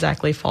what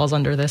exactly falls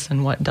under this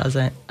and what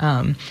doesn't.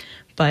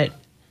 But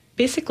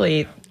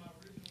basically,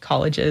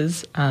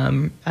 colleges,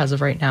 as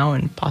of right now,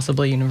 and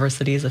possibly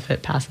universities if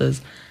it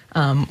passes,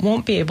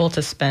 won't be able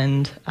to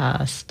spend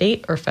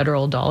state or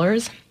federal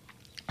dollars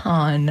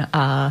on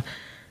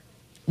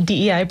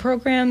DEI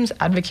programs,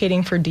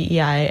 advocating for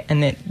DEI,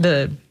 and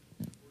the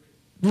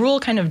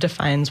rule kind of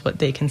defines what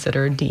they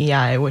consider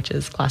DEI, which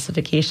is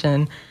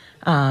classification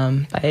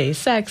by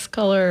sex,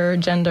 color,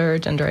 gender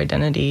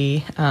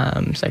identity,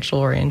 sexual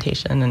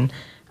orientation, and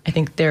I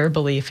think their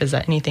belief is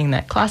that anything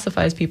that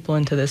classifies people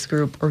into this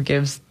group or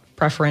gives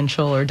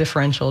preferential or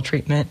differential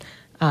treatment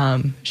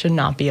should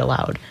not be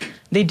allowed.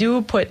 They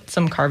do put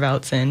some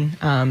carve-outs in,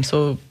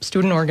 so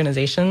student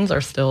organizations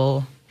are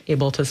still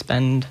able to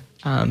spend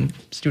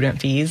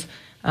student fees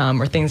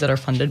or things that are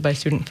funded by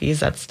student fees.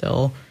 That's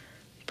still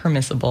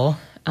permissible.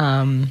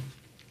 And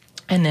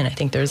then I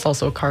think there's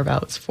also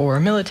carve-outs for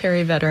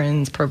military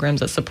veterans,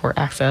 programs that support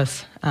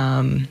access,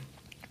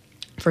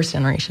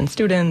 first-generation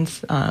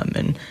students,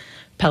 and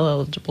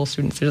Pell-eligible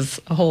students. There's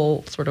a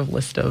whole sort of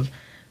list of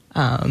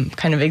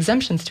kind of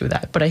exemptions to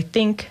that. But I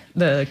think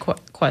the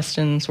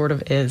question sort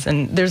of is,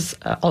 and there's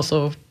a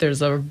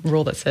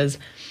rule that says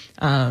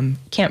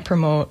can't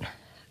promote,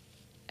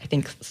 I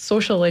think,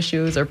 social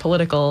issues or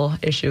political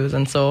issues.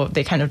 And so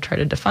they kind of try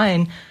to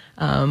define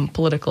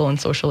political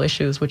and social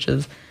issues, which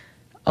is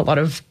a lot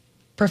of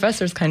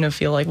professors kind of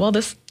feel like, well,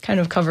 this kind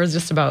of covers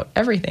just about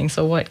everything.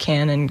 So what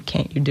can and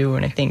can't you do?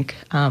 And I think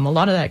a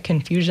lot of that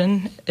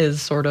confusion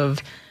is sort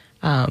of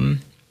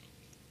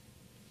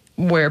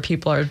where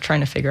people are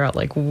trying to figure out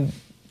like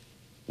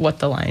what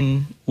the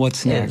line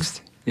what's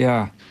next.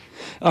 Yeah.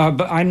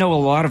 But I know a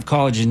lot of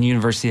colleges and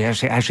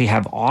universities actually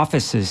have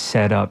offices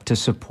set up to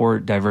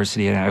support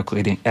diversity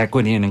and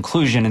equity and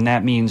inclusion, and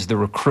that means the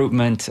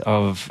recruitment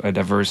of a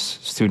diverse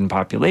student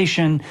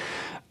population.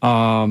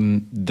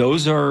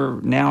 Those are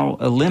now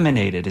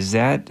eliminated. Is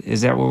that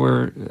what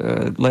we're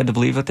led to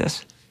believe with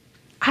this?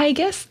 I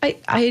guess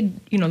I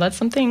that's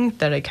something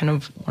that I kind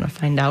of want to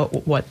find out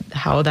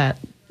how that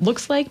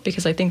looks like,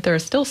 because I think there are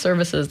still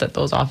services that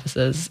those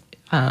offices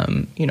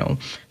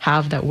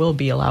have that will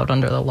be allowed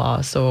under the law.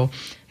 So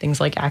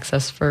things like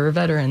access for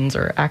veterans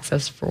or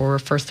access for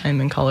first-time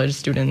in college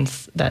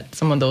students that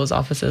some of those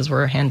offices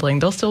were handling,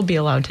 they'll still be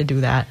allowed to do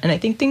that. And I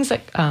think things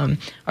that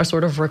are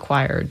sort of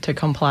required to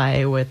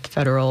comply with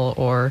federal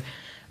or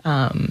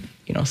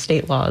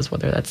state laws,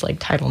 whether that's like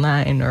Title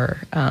IX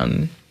or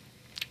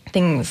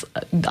things,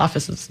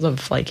 offices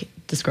of like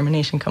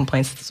discrimination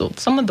complaints. So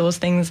some of those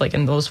things, like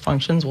in those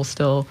functions, will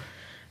still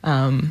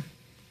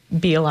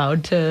be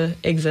allowed to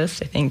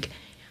exist. I think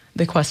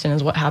the question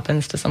is what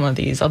happens to some of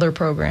these other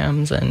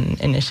programs and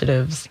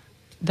initiatives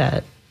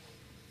that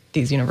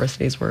these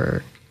universities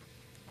were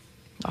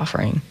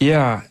offering.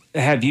 Yeah.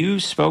 Have you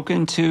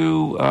spoken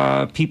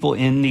to people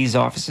in these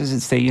offices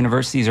at state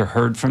universities or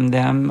heard from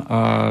them?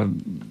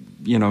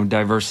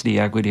 Diversity,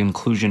 equity,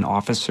 inclusion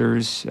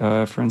officers,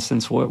 for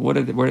instance. What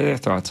are their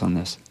thoughts on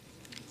this?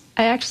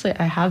 I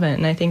haven't,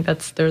 and I think I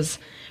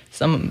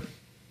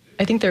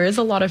think there is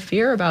a lot of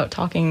fear about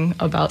talking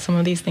about some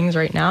of these things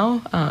right now,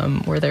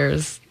 where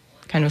there's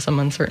kind of some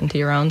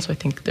uncertainty around. So I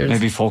think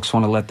maybe folks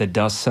want to let the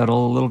dust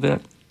settle a little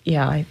bit.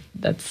 Yeah,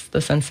 that's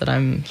the sense that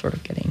I'm sort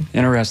of getting.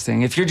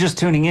 Interesting. If you're just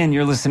tuning in,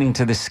 you're listening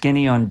to The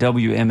Skinny on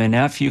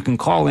WMNF. You can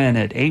call in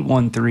at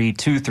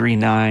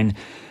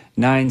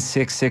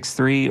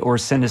 813-239-9663 or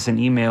send us an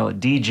email at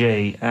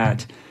dj@wmnf.org.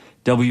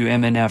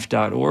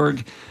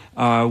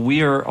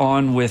 We are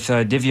on with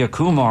Divya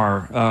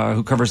Kumar,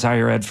 who covers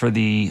higher ed for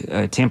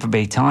the Tampa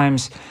Bay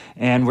Times.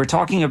 And we're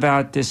talking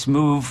about this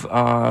move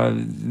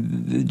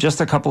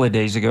just a couple of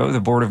days ago. The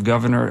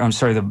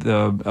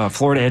the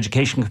Florida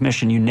Education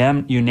Commission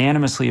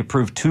unanimously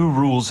approved 2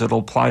 rules that will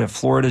apply to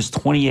Florida's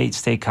 28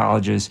 state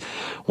colleges.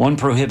 One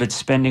prohibits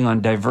spending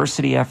on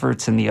diversity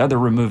efforts, and the other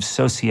removes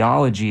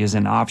sociology as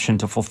an option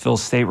to fulfill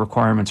state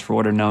requirements for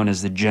what are known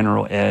as the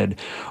general ed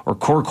or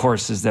core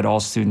courses that all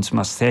students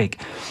must take.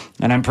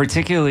 And I'm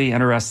particularly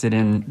interested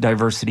in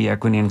diversity,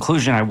 equity, and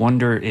inclusion. I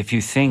wonder if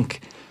you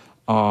think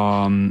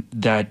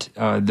that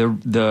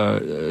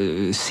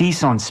the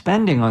cease on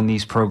spending on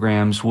these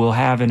programs will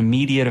have an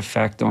immediate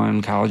effect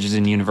on colleges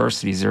and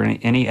universities. Is there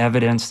any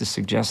evidence to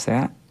suggest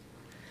that?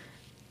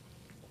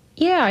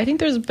 Yeah, I think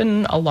there's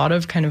been a lot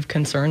of kind of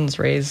concerns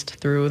raised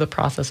through the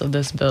process of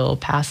this bill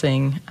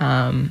passing,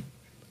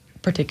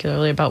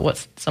 particularly about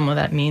what some of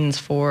that means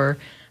for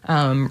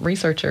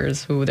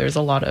researchers who I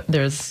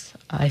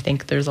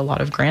think there's a lot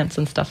of grants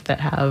and stuff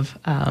that have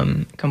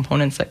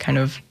components that kind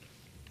of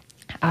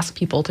ask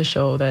people to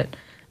show that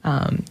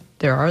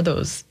there are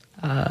those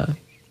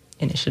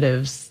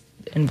initiatives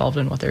involved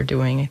in what they're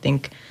doing. I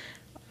think,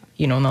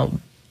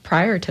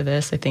 prior to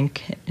this, I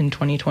think in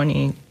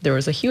 2020, there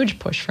was a huge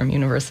push from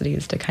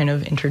universities to kind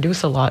of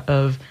introduce a lot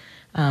of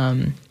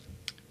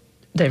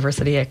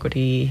diversity,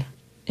 equity,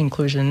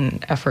 inclusion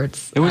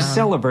efforts. It was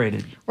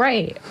celebrated.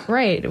 Right.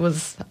 It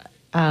was,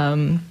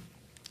 there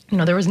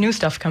was new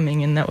stuff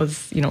coming, and that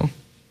was,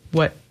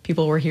 what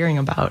people were hearing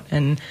about.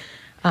 And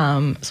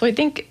so I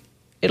think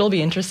it'll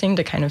be interesting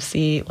to kind of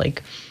see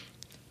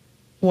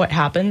what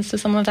happens to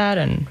some of that,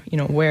 and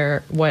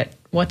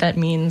what that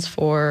means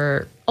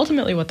for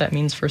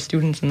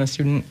students and the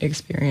student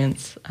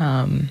experience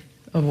of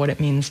what it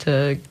means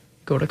to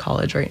go to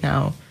college right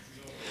now.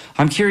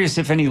 I'm curious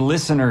if any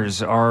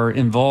listeners are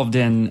involved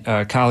in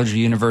college or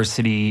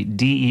university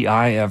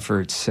DEI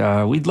efforts.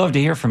 We'd love to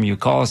hear from you.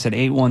 Call us at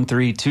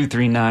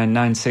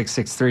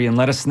 813-239-9663 and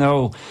let us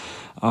know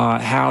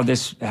how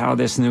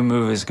this new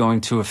move is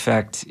going to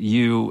affect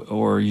you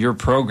or your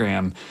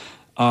program.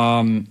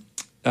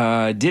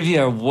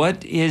 Divya,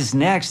 what is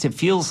next? It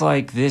feels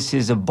like this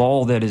is a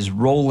ball that is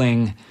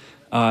rolling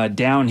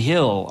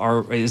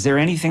downhill. Is there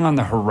anything on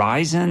the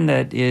horizon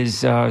that is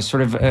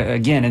sort of,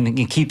 again,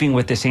 in keeping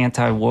with this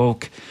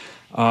anti-woke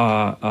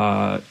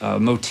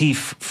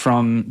motif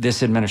from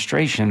this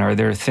administration? Are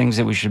there things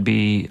that we should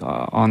be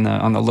on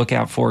the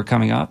lookout for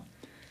coming up?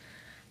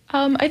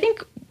 I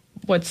think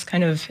what's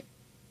kind of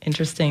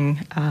interesting,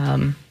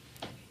 I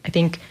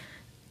think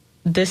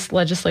this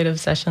legislative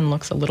session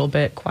looks a little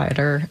bit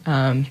quieter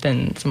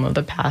than some of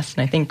the past,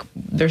 and I think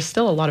there's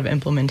still a lot of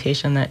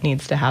implementation that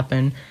needs to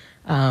happen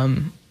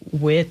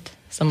with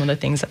some of the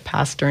things that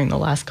passed during the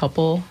last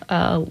couple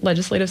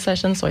legislative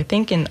sessions. So I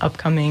think in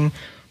upcoming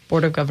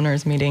Board of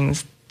Governors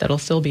meetings, that'll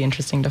still be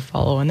interesting to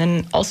follow. And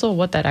then also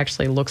what that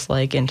actually looks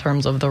like in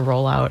terms of the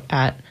rollout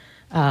at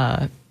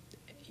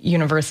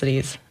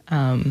universities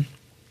to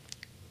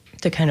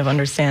kind of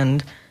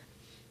understand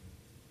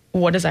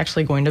what is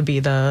actually going to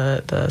be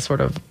the sort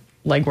of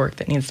legwork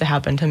that needs to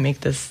happen to make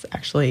this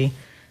actually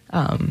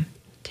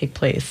take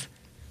place.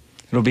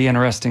 It'll be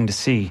interesting to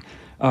see.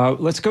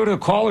 Let's go to a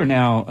caller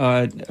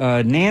now.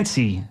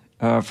 Nancy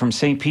from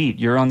St. Pete,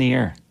 you're on the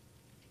air.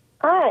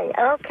 Hi,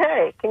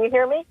 okay. Can you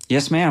hear me?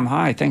 Yes, ma'am.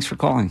 Hi, thanks for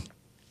calling.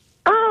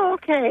 Oh,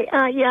 okay.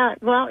 Yeah,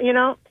 well,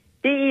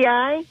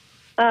 DEI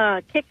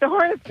kicked the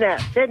hornet's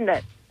nest, didn't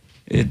it?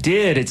 It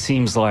did, it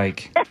seems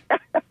like.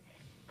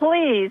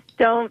 Please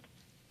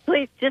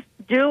just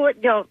do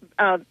it.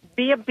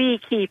 Be a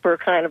beekeeper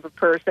kind of a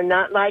person,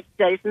 not like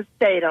Jason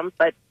Statham,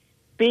 but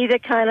be the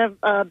kind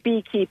of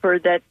beekeeper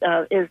that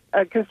is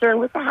concerned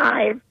with the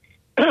hive.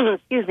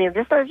 Excuse me,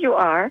 just as you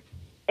are,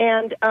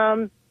 and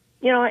and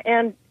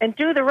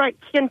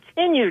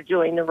continue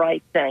doing the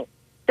right thing.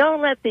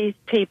 Don't let these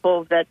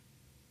people that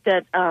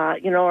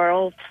are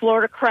old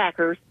Florida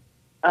crackers,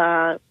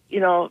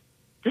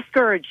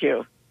 discourage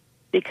you,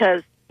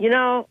 because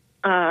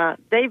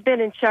they've been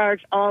in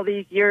charge all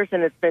these years,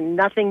 and it's been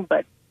nothing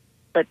but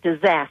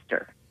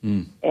disaster.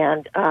 Mm.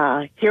 And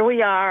here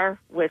we are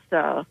with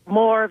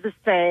more of the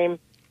same,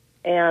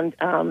 and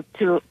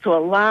to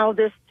allow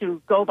this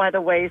to go by the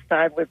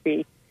wayside would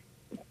be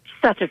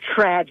such a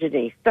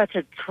tragedy, such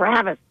a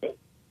travesty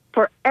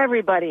for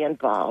everybody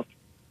involved.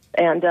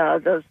 And I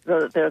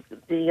want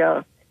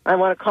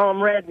to call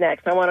them rednecks.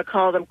 I want to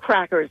call them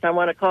crackers. I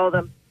want to call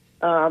them.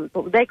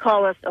 They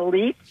call us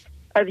elites.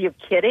 Are you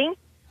kidding?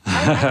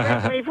 I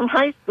graduated from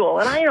high school,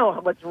 and I know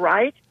what's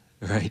right.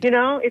 Right.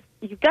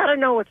 You've got to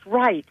know what's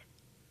right.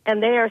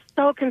 And they are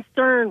so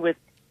concerned with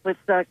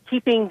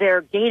keeping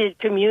their gated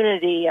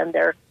community and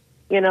their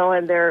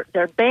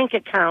bank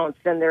accounts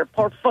and their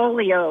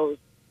portfolios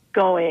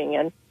going,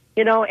 and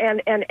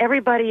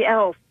everybody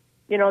else.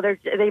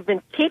 They've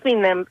been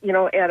keeping them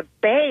at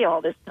bay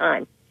all this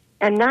time,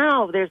 and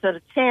now there's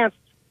a chance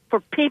for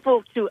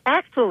people to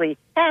actually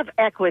have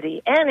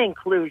equity and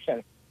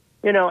inclusion.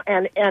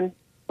 And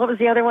what was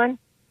the other one?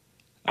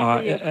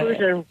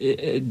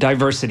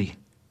 Diversity.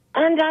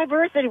 And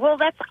diversity. Well,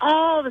 that's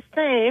all the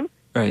same.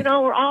 Right. You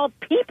know, we're all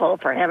people,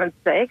 for heaven's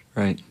sake.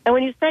 Right. And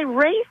when you say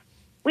race,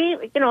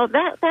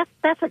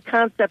 that's a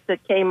concept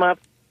that came up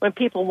when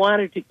people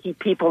wanted to keep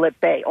people at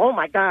bay. Oh,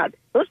 my God,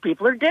 those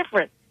people are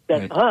different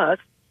than us,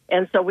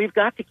 and so we've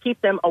got to keep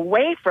them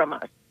away from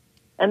us.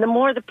 And the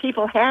more the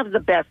people have the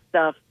best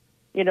stuff,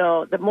 you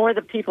know, the more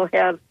the people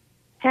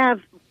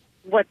have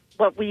what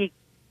we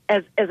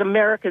as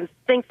Americans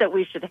think that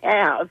we should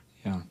have,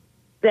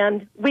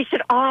 then we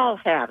should all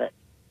have it,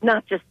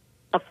 not just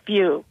a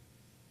few.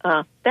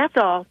 That's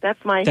all.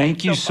 That's my...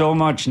 Thank you so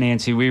much,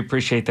 Nancy. We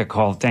appreciate the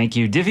call. Thank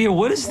you. Divya,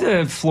 what does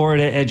the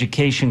Florida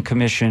Education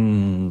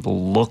Commission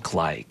look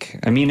like?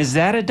 I mean, is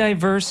that a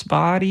diverse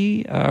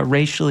body,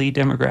 racially,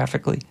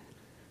 demographically?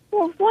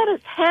 Well, what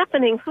is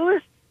happening?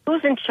 Who's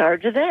in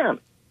charge of them?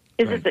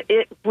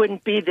 It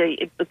wouldn't be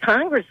the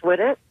Congress, would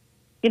it?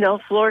 You know,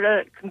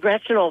 Florida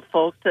congressional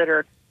folks that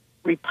are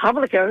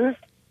Republicans,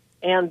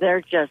 and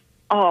they're just,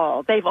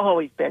 they've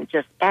always been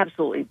just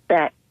absolutely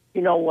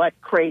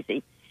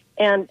crazy.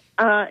 And,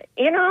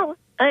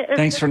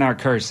 thanks for not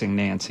cursing,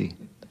 Nancy.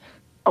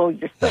 Oh,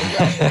 you're so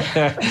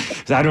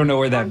right. I don't know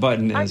where that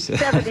button is. I'm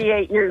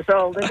 78 years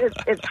old, and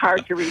it's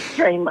hard to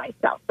restrain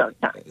myself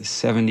sometimes.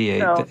 78.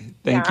 So,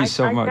 Thank you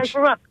so much. I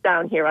grew up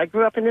down here. I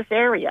grew up in this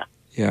area.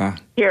 Yeah.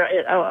 Here,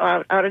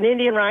 out in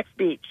Indian Rocks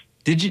Beach.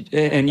 Did you?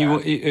 And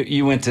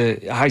you went to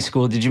high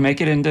school. Did you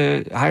make it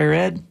into higher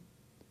ed?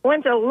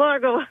 Went to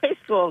Largo High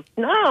School.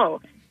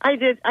 No, I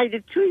did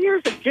 2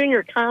 years of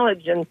junior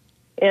college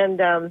and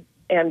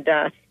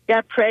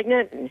got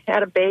pregnant and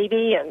had a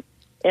baby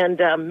and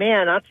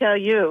man, I'll tell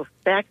you,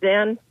 back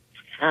then,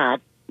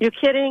 you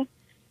kidding?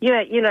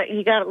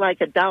 You got like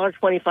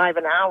 $1.25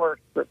 an hour.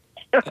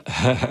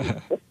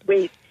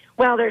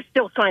 Well, they're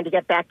still trying to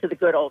get back to the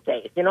good old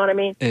days. You know what I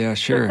mean? Yeah,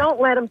 sure. So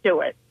don't let them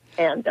do it.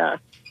 And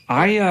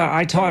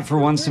I taught for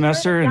one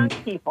semester, and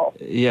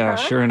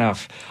sure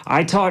enough,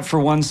 I taught for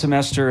one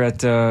semester at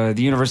the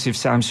University of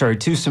South. I'm sorry,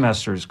 2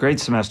 semesters, great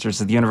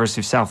semesters at the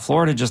University of South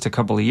Florida just a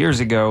couple of years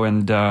ago,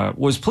 and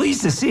was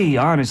pleased to see,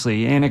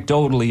 honestly,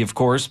 anecdotally, of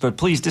course, but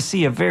pleased to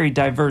see a very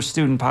diverse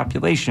student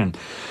population,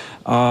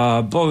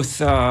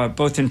 both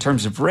in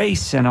terms of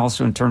race and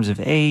also in terms of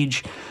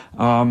age.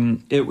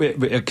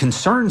 It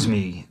concerns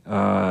me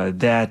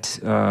that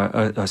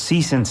a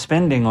cease in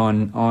spending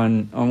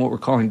on what we're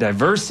calling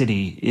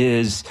diversity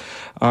is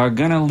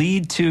going to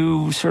lead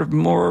to sort of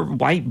more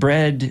white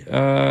bread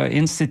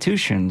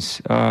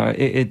institutions.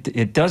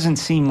 It doesn't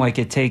seem like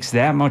it takes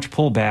that much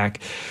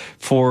pullback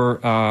for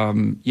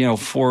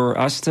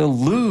us to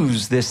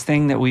lose this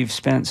thing that we've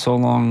spent so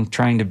long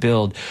trying to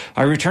build.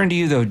 I return to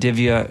you though,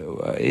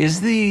 Divya.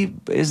 Is the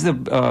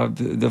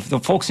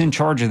folks in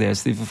charge of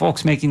this, the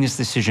folks making this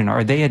decision,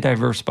 are they a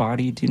diverse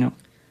body? Do you know?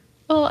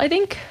 Well, I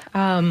think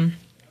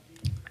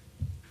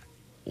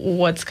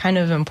what's kind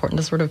of important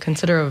to sort of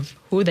consider of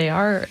who they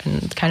are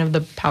and kind of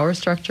the power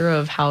structure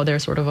of how they're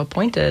sort of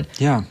appointed.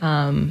 Yeah.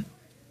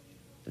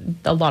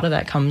 A lot of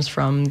that comes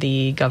from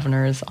the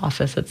governor's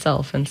office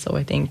itself. And so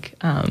I think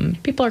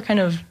people are kind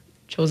of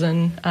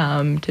chosen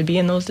to be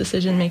in those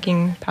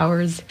decision-making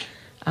powers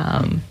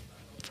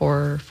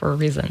for a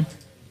reason.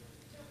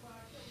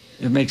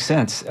 It makes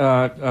sense.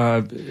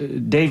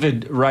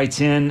 David writes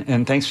in,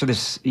 and thanks for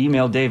this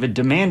email, David.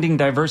 Demanding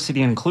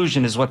diversity and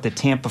inclusion is what the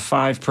Tampa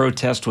 5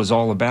 protest was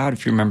all about.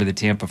 If you remember the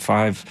Tampa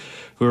 5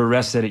 who were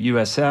arrested at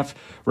USF,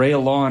 Ray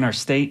Law and our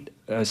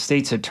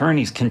state's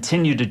attorneys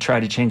continued to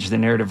try to change the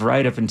narrative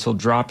right up until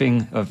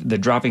dropping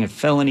of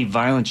felony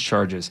violence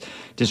charges,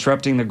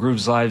 disrupting the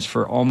group's lives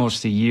for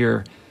almost a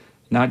year.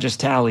 Not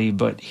just Tally,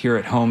 but here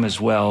at home as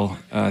well.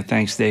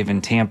 Thanks, Dave, in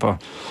Tampa.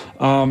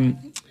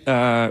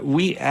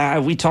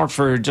 We talked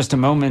for just a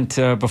moment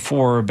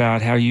before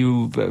about how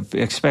you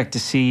expect to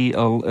see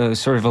a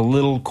sort of a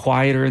little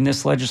quieter in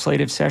this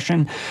legislative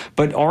session.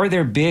 But are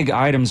there big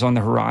items on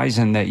the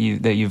horizon that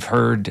you've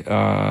heard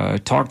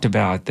talked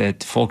about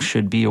that folks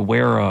should be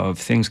aware of?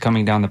 Things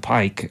coming down the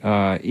pike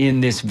in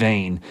this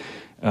vein.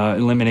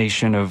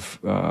 Elimination of,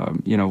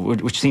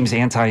 which seems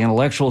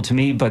anti-intellectual to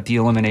me, but the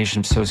elimination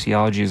of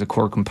sociology is a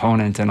core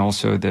component, and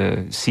also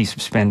the cease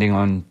of spending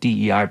on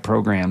DEI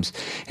programs.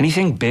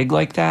 Anything big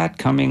like that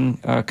coming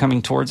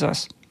towards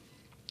us?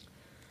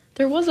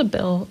 There was a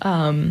bill,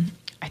 I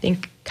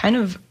think, kind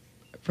of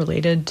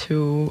related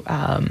to.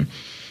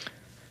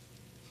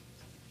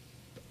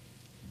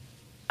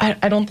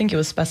 I don't think it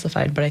was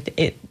specified, but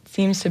it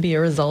seems to be a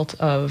result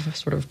of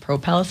sort of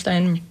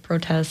pro-Palestine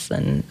protests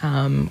and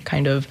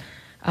kind of.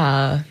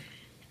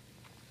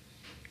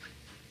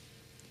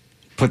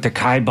 Put the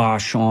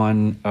kibosh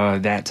on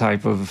that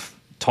type of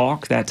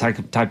talk, that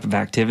type of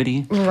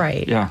activity.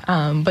 Right.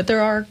 Yeah. But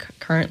there are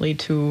currently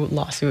 2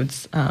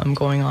 lawsuits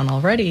going on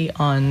already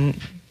on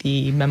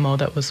the memo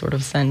that was sort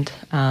of sent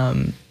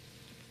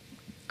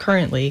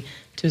currently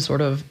to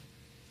sort of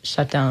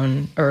shut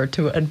down or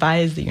to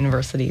advise the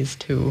universities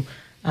to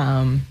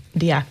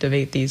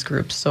deactivate these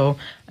groups. So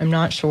I'm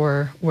not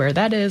sure where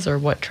that is or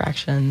what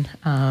traction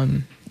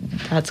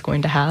that's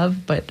going to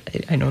have, but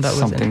I know that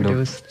was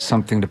introduced.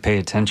 Something to pay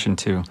attention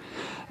to.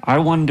 I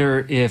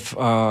wonder if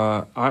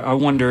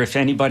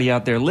anybody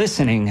out there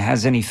listening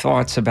has any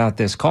thoughts about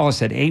this. Call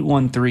us at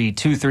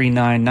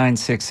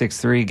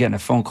 813-239-9663. Getting a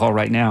phone call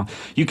right now.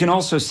 You can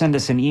also send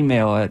us an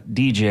email at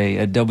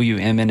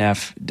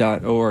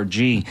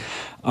dj@wmnf.org.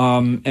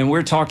 And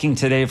we're talking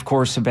today, of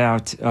course,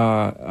 about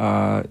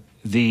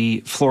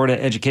the Florida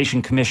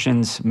Education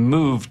Commission's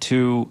move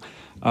to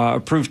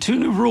approve 2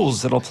 new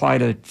rules that apply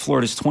to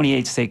Florida's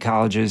 28 state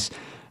colleges.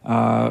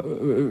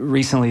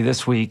 Recently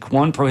this week.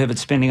 One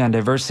prohibits spending on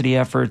diversity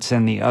efforts,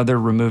 and the other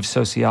removes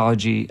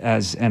sociology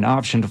as an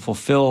option to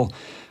fulfill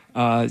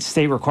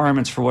state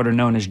requirements for what are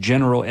known as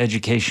general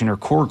education or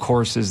core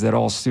courses that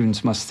all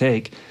students must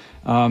take.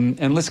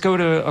 And let's go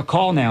to a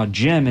call now.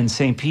 Jim in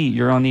St. Pete,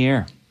 you're on the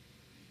air.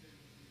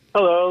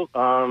 Hello,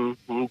 I'm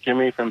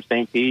Jimmy from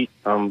St. Pete.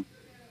 I'm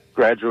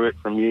graduate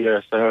from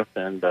USF,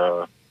 and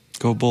Go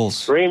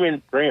Bulls. I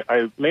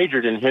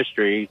majored in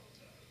history.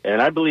 And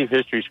I believe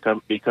history's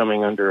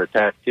becoming under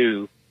attack,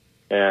 too.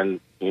 And,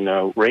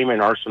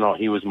 Raymond Arsenault,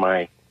 he was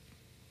my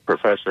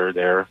professor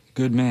there.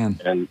 Good man.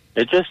 And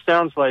it just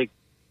sounds like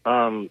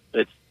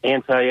it's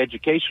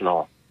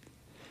anti-educational.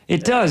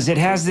 It does. It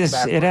has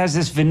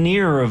this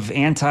veneer of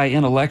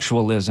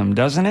anti-intellectualism,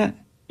 doesn't it?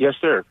 Yes,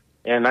 sir.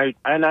 And I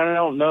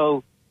don't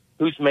know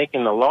who's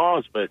making the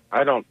laws, but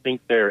I don't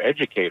think they're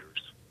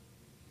educators.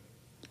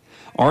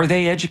 Are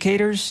they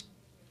educators,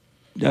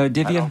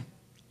 Divya?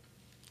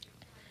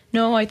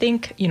 No, I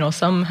think,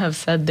 some have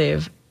said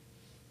they've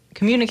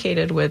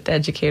communicated with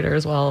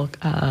educators while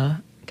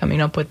coming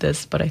up with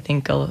this, but I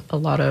think a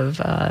lot of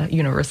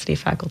university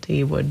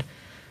faculty would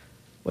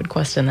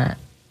question that.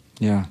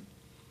 Yeah.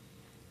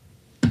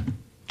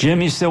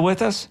 Jim, you still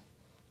with us?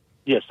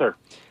 Yes, sir.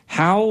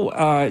 How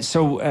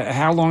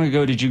long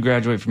ago did you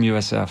graduate from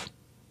USF?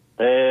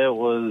 It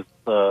was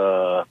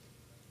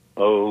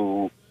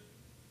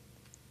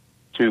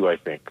 2002, I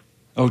think.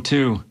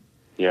 2002.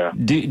 Yeah.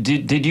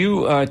 Did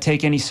you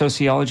take any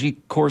sociology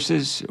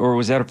courses, or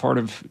was that a part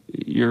of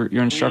your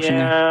instruction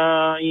there?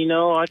 Yeah,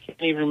 I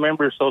can't even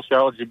remember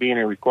sociology being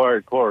a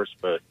required course,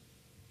 but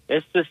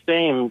it's the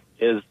same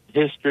as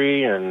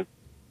history and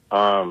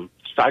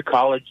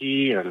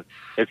psychology. And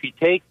if you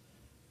take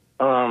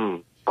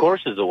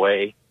courses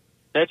away,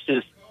 that's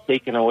just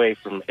taken away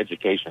from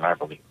education, I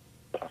believe.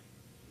 So,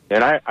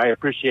 and I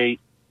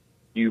appreciate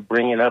you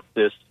bringing up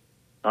this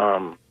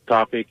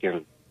topic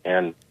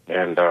and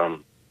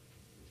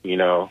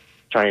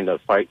trying to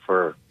fight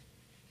for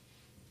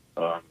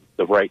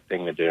the right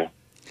thing to do.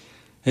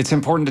 It's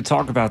important to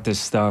talk about this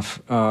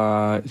stuff.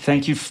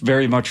 Thank you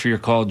very much for your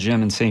call,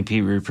 Jim in St.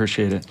 Pete. We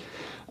appreciate it.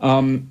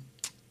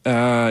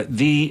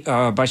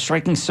 By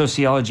striking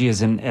sociology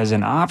as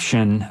an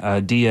option,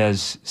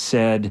 Diaz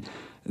said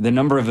the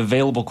number of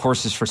available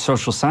courses for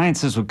social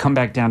sciences would come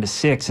back down to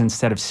 6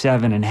 instead of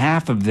 7, and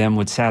half of them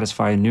would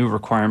satisfy a new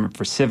requirement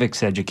for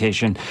civics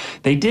education.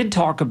 They did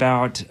talk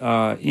about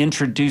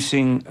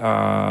introducing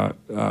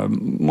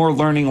more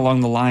learning along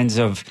the lines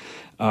of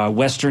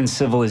Western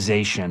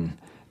civilization,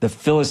 the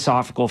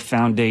philosophical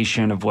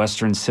foundation of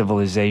Western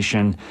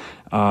civilization,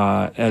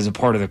 as a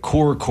part of the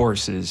core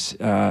courses,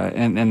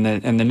 and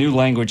the new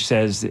language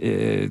says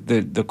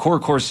the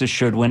core courses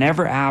should,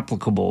 whenever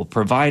applicable,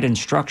 provide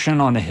instruction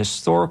on the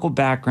historical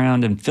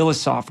background and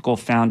philosophical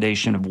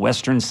foundation of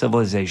Western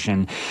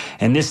civilization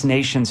and this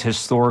nation's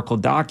historical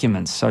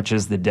documents, such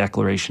as the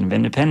Declaration of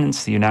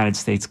Independence, the United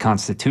States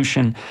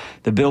Constitution,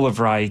 the Bill of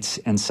Rights,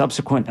 and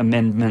subsequent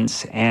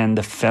amendments, and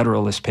the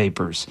Federalist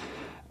Papers.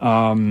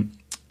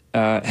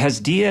 Has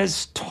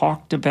Diaz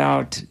talked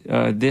about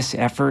this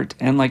effort?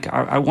 And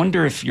I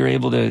wonder if you're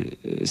able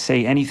to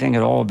say anything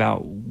at all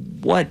about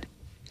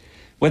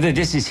whether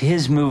this is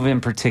his move in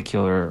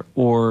particular,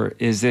 or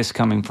is this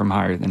coming from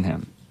higher than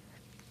him?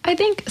 I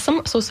think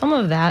some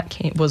of that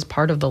was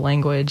part of the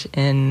language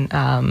in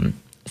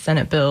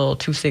Senate Bill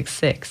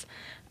 266.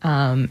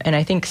 And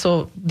I think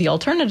the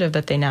alternative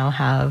that they now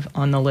have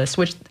on the list,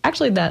 which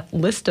actually that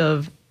list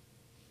of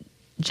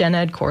gen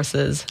ed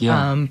courses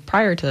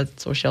prior to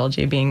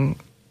sociology being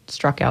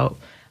struck out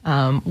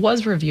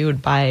was reviewed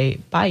by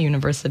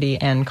university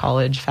and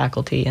college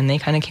faculty, and they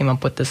kind of came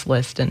up with this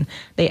list, and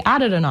they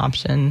added an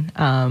option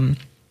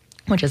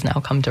which has now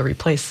come to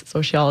replace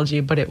sociology,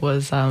 but it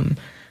was I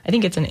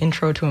think it's an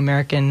Intro to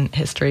American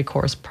History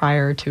course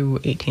prior to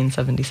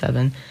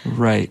 1877.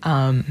 Right.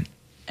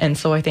 And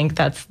so I think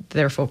that's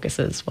their focus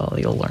as well.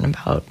 You'll learn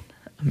about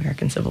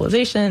American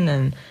civilization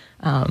and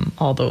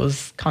all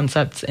those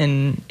concepts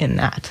in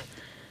that.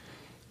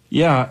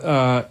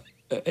 Yeah.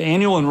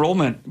 Annual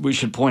enrollment, we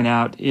should point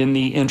out, in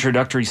the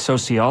introductory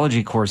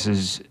sociology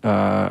courses,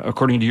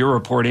 according to your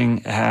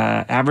reporting,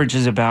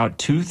 averages about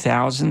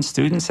 2,000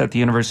 students at the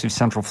University of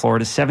Central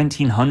Florida,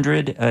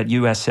 1,700 at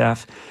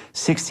USF,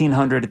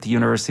 1,600 at the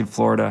University of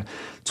Florida,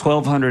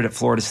 1,200 at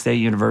Florida State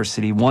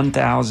University,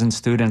 1,000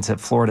 students at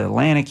Florida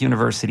Atlantic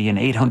University, and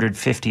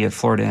 850 at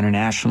Florida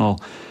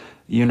International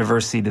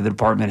University, the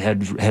department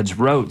heads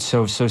wrote.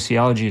 So if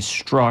sociology is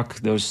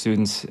struck, those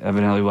students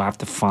evidently will have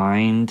to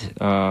find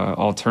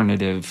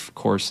alternative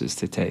courses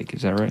to take.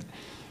 Is that right?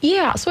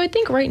 Yeah, so I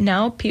think right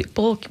now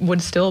people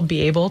would still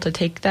be able to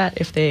take that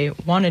if they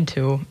wanted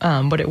to,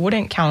 but it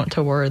wouldn't count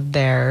toward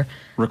their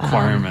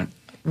requirement.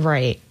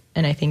 Right.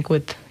 And I think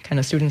with kind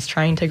of students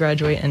trying to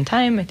graduate in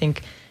time, I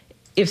think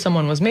if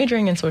someone was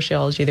majoring in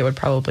sociology, they would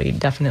probably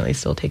definitely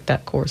still take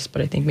that course.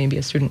 But I think maybe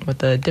a student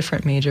with a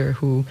different major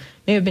who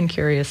may have been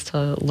curious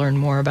to learn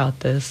more about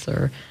this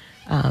or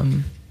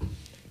kind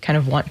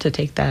of want to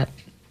take that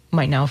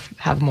might now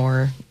have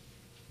more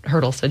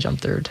hurdles to jump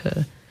through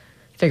to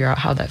figure out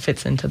how that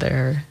fits into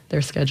their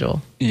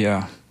schedule.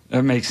 Yeah,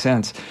 that makes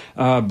sense.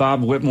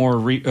 Bob Whitmore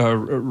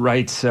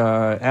writes,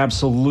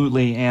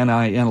 absolutely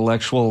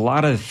anti-intellectual. A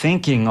lot of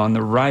thinking on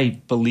the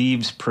right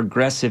believes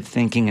progressive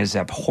thinking is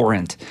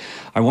abhorrent.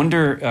 I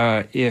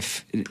wonder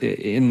if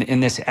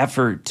in this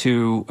effort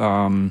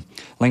to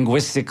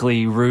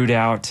linguistically root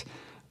out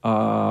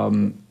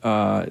the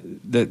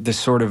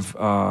sort of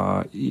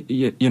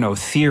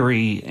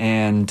theory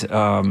and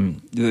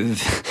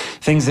the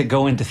things that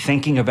go into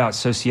thinking about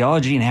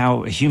sociology and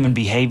how human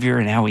behavior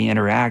and how we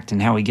interact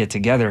and how we get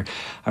together.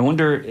 I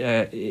wonder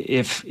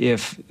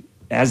if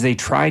as they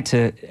try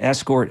to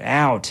escort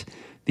out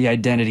the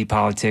identity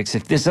politics,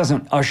 if this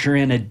doesn't usher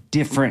in a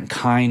different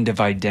kind of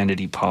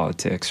identity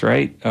politics,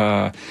 right?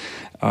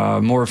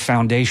 More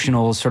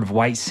foundational, sort of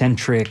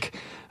white-centric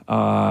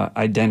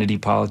identity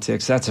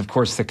politics. That's, of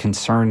course, the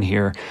concern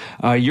here.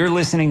 You're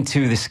listening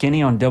to The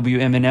Skinny on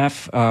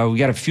WMNF. We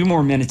got a few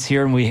more minutes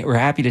here, and we're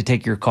happy to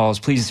take your calls.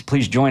 Please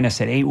join us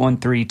at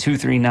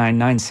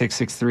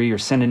 813-239-9663 or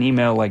send an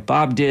email like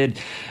Bob did,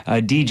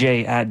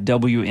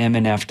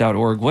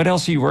 dj@wmnf.org. What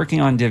else are you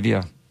working on,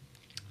 Divya?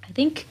 I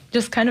think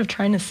just kind of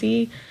trying to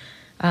see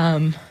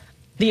the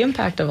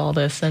impact of all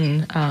this.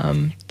 And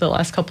the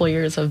last couple of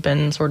years have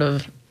been sort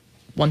of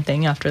one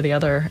thing after the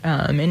other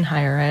in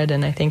higher ed.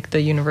 And I think the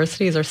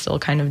universities are still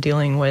kind of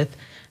dealing with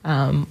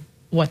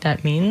what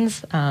that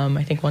means.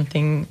 I think one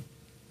thing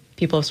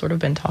people have sort of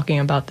been talking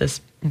about,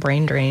 this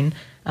brain drain,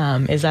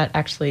 is that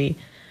actually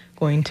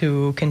going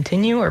to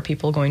continue? Are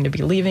people going to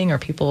be leaving? Are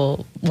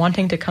people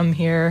wanting to come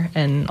here?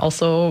 And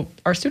also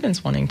are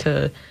students wanting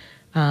to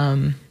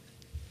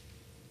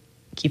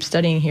keep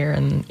studying here?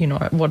 And,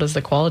 what is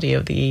the quality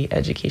of the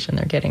education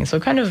they're getting? So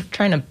kind of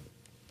trying to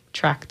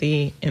track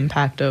the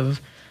impact of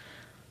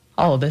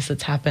all of this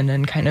that's happened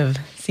and kind of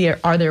see,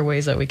 are there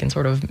ways that we can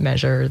sort of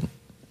measure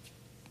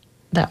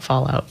that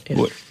fallout?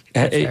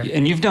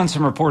 And you've done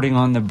some reporting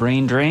on the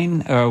brain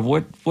drain.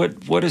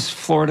 What has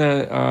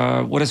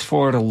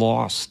Florida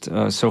lost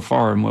so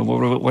far, and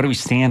what do we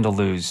stand to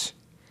lose?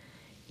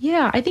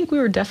 Yeah, I think we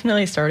were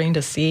definitely starting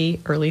to see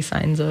early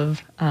signs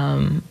of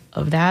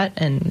that,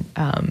 and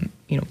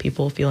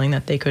people feeling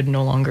that they could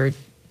no longer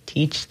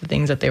teach the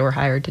things that they were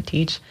hired to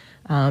teach.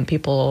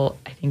 People,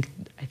 I think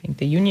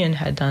the union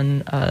had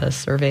done a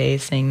survey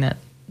saying that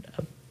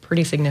a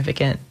pretty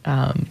significant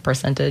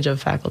percentage of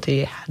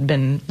faculty had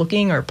been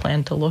looking or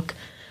planned to look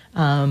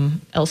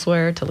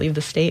elsewhere to leave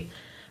the state.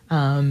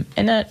 And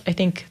that, I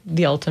think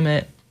the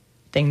ultimate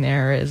thing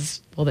there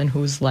is, well, then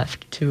who's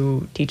left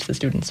to teach the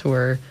students who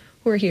are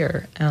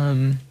here?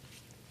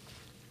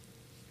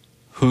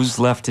 Who's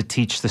left to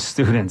teach the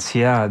students?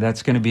 Yeah,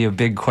 that's going to be a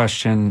big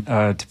question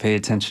to pay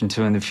attention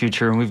to in the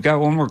future. And we've got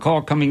one more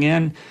call coming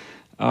in.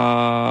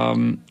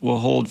 We'll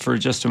hold for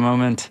just a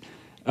moment.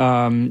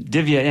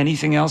 Divya,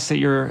 anything else that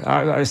you're...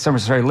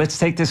 sorry, let's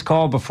take this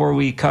call before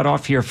we cut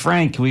off here.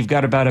 Frank, we've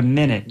got about a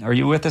minute. Are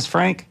you with us,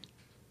 Frank?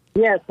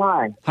 Yes,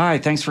 hi. Hi,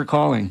 thanks for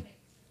calling.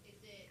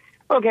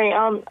 Okay,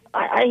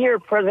 I hear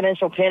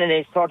presidential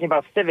candidates talking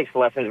about civics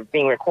lessons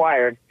being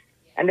required,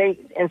 and they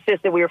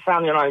insist that we were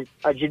founded on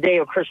a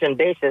Judeo-Christian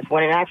basis,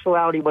 when in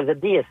actuality it was a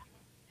deist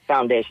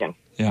foundation.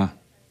 Yeah.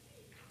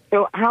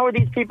 So how are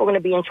these people going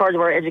to be in charge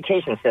of our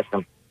education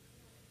system?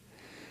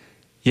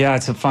 Yeah,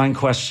 it's a fine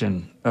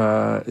question.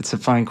 I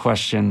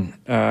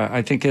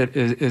think it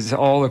is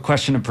all a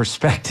question of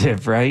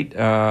perspective, right?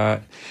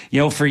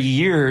 For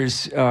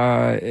years,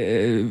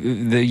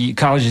 the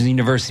colleges and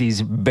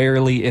universities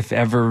barely, if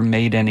ever,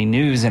 made any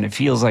news, and it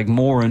feels like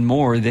more and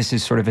more this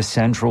is sort of a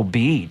central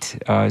beat.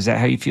 Is that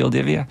how you feel,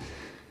 Divya?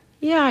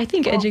 Yeah, I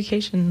think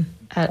education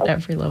at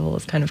every level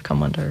has kind of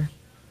come under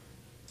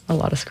a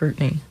lot of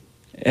scrutiny.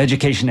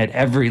 Education at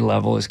every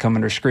level is come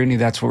under scrutiny.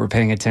 That's what we're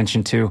paying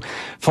attention to.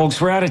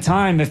 Folks, we're out of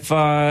time.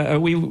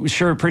 We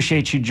sure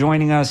appreciate you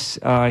joining us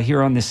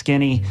here on The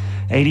Skinny,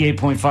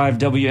 88.5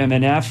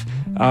 WMNF.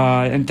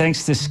 And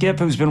thanks to Skip,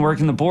 who's been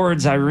working the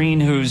boards,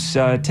 Irene, who's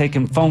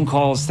taken phone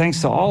calls.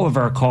 Thanks to all of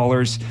our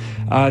callers.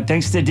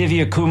 Thanks to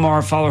Divya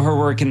Kumar. Follow her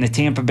work in the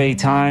Tampa Bay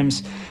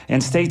Times.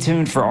 And stay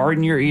tuned for Art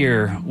in Your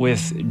Ear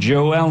with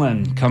Joe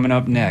Ellen coming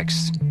up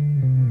next.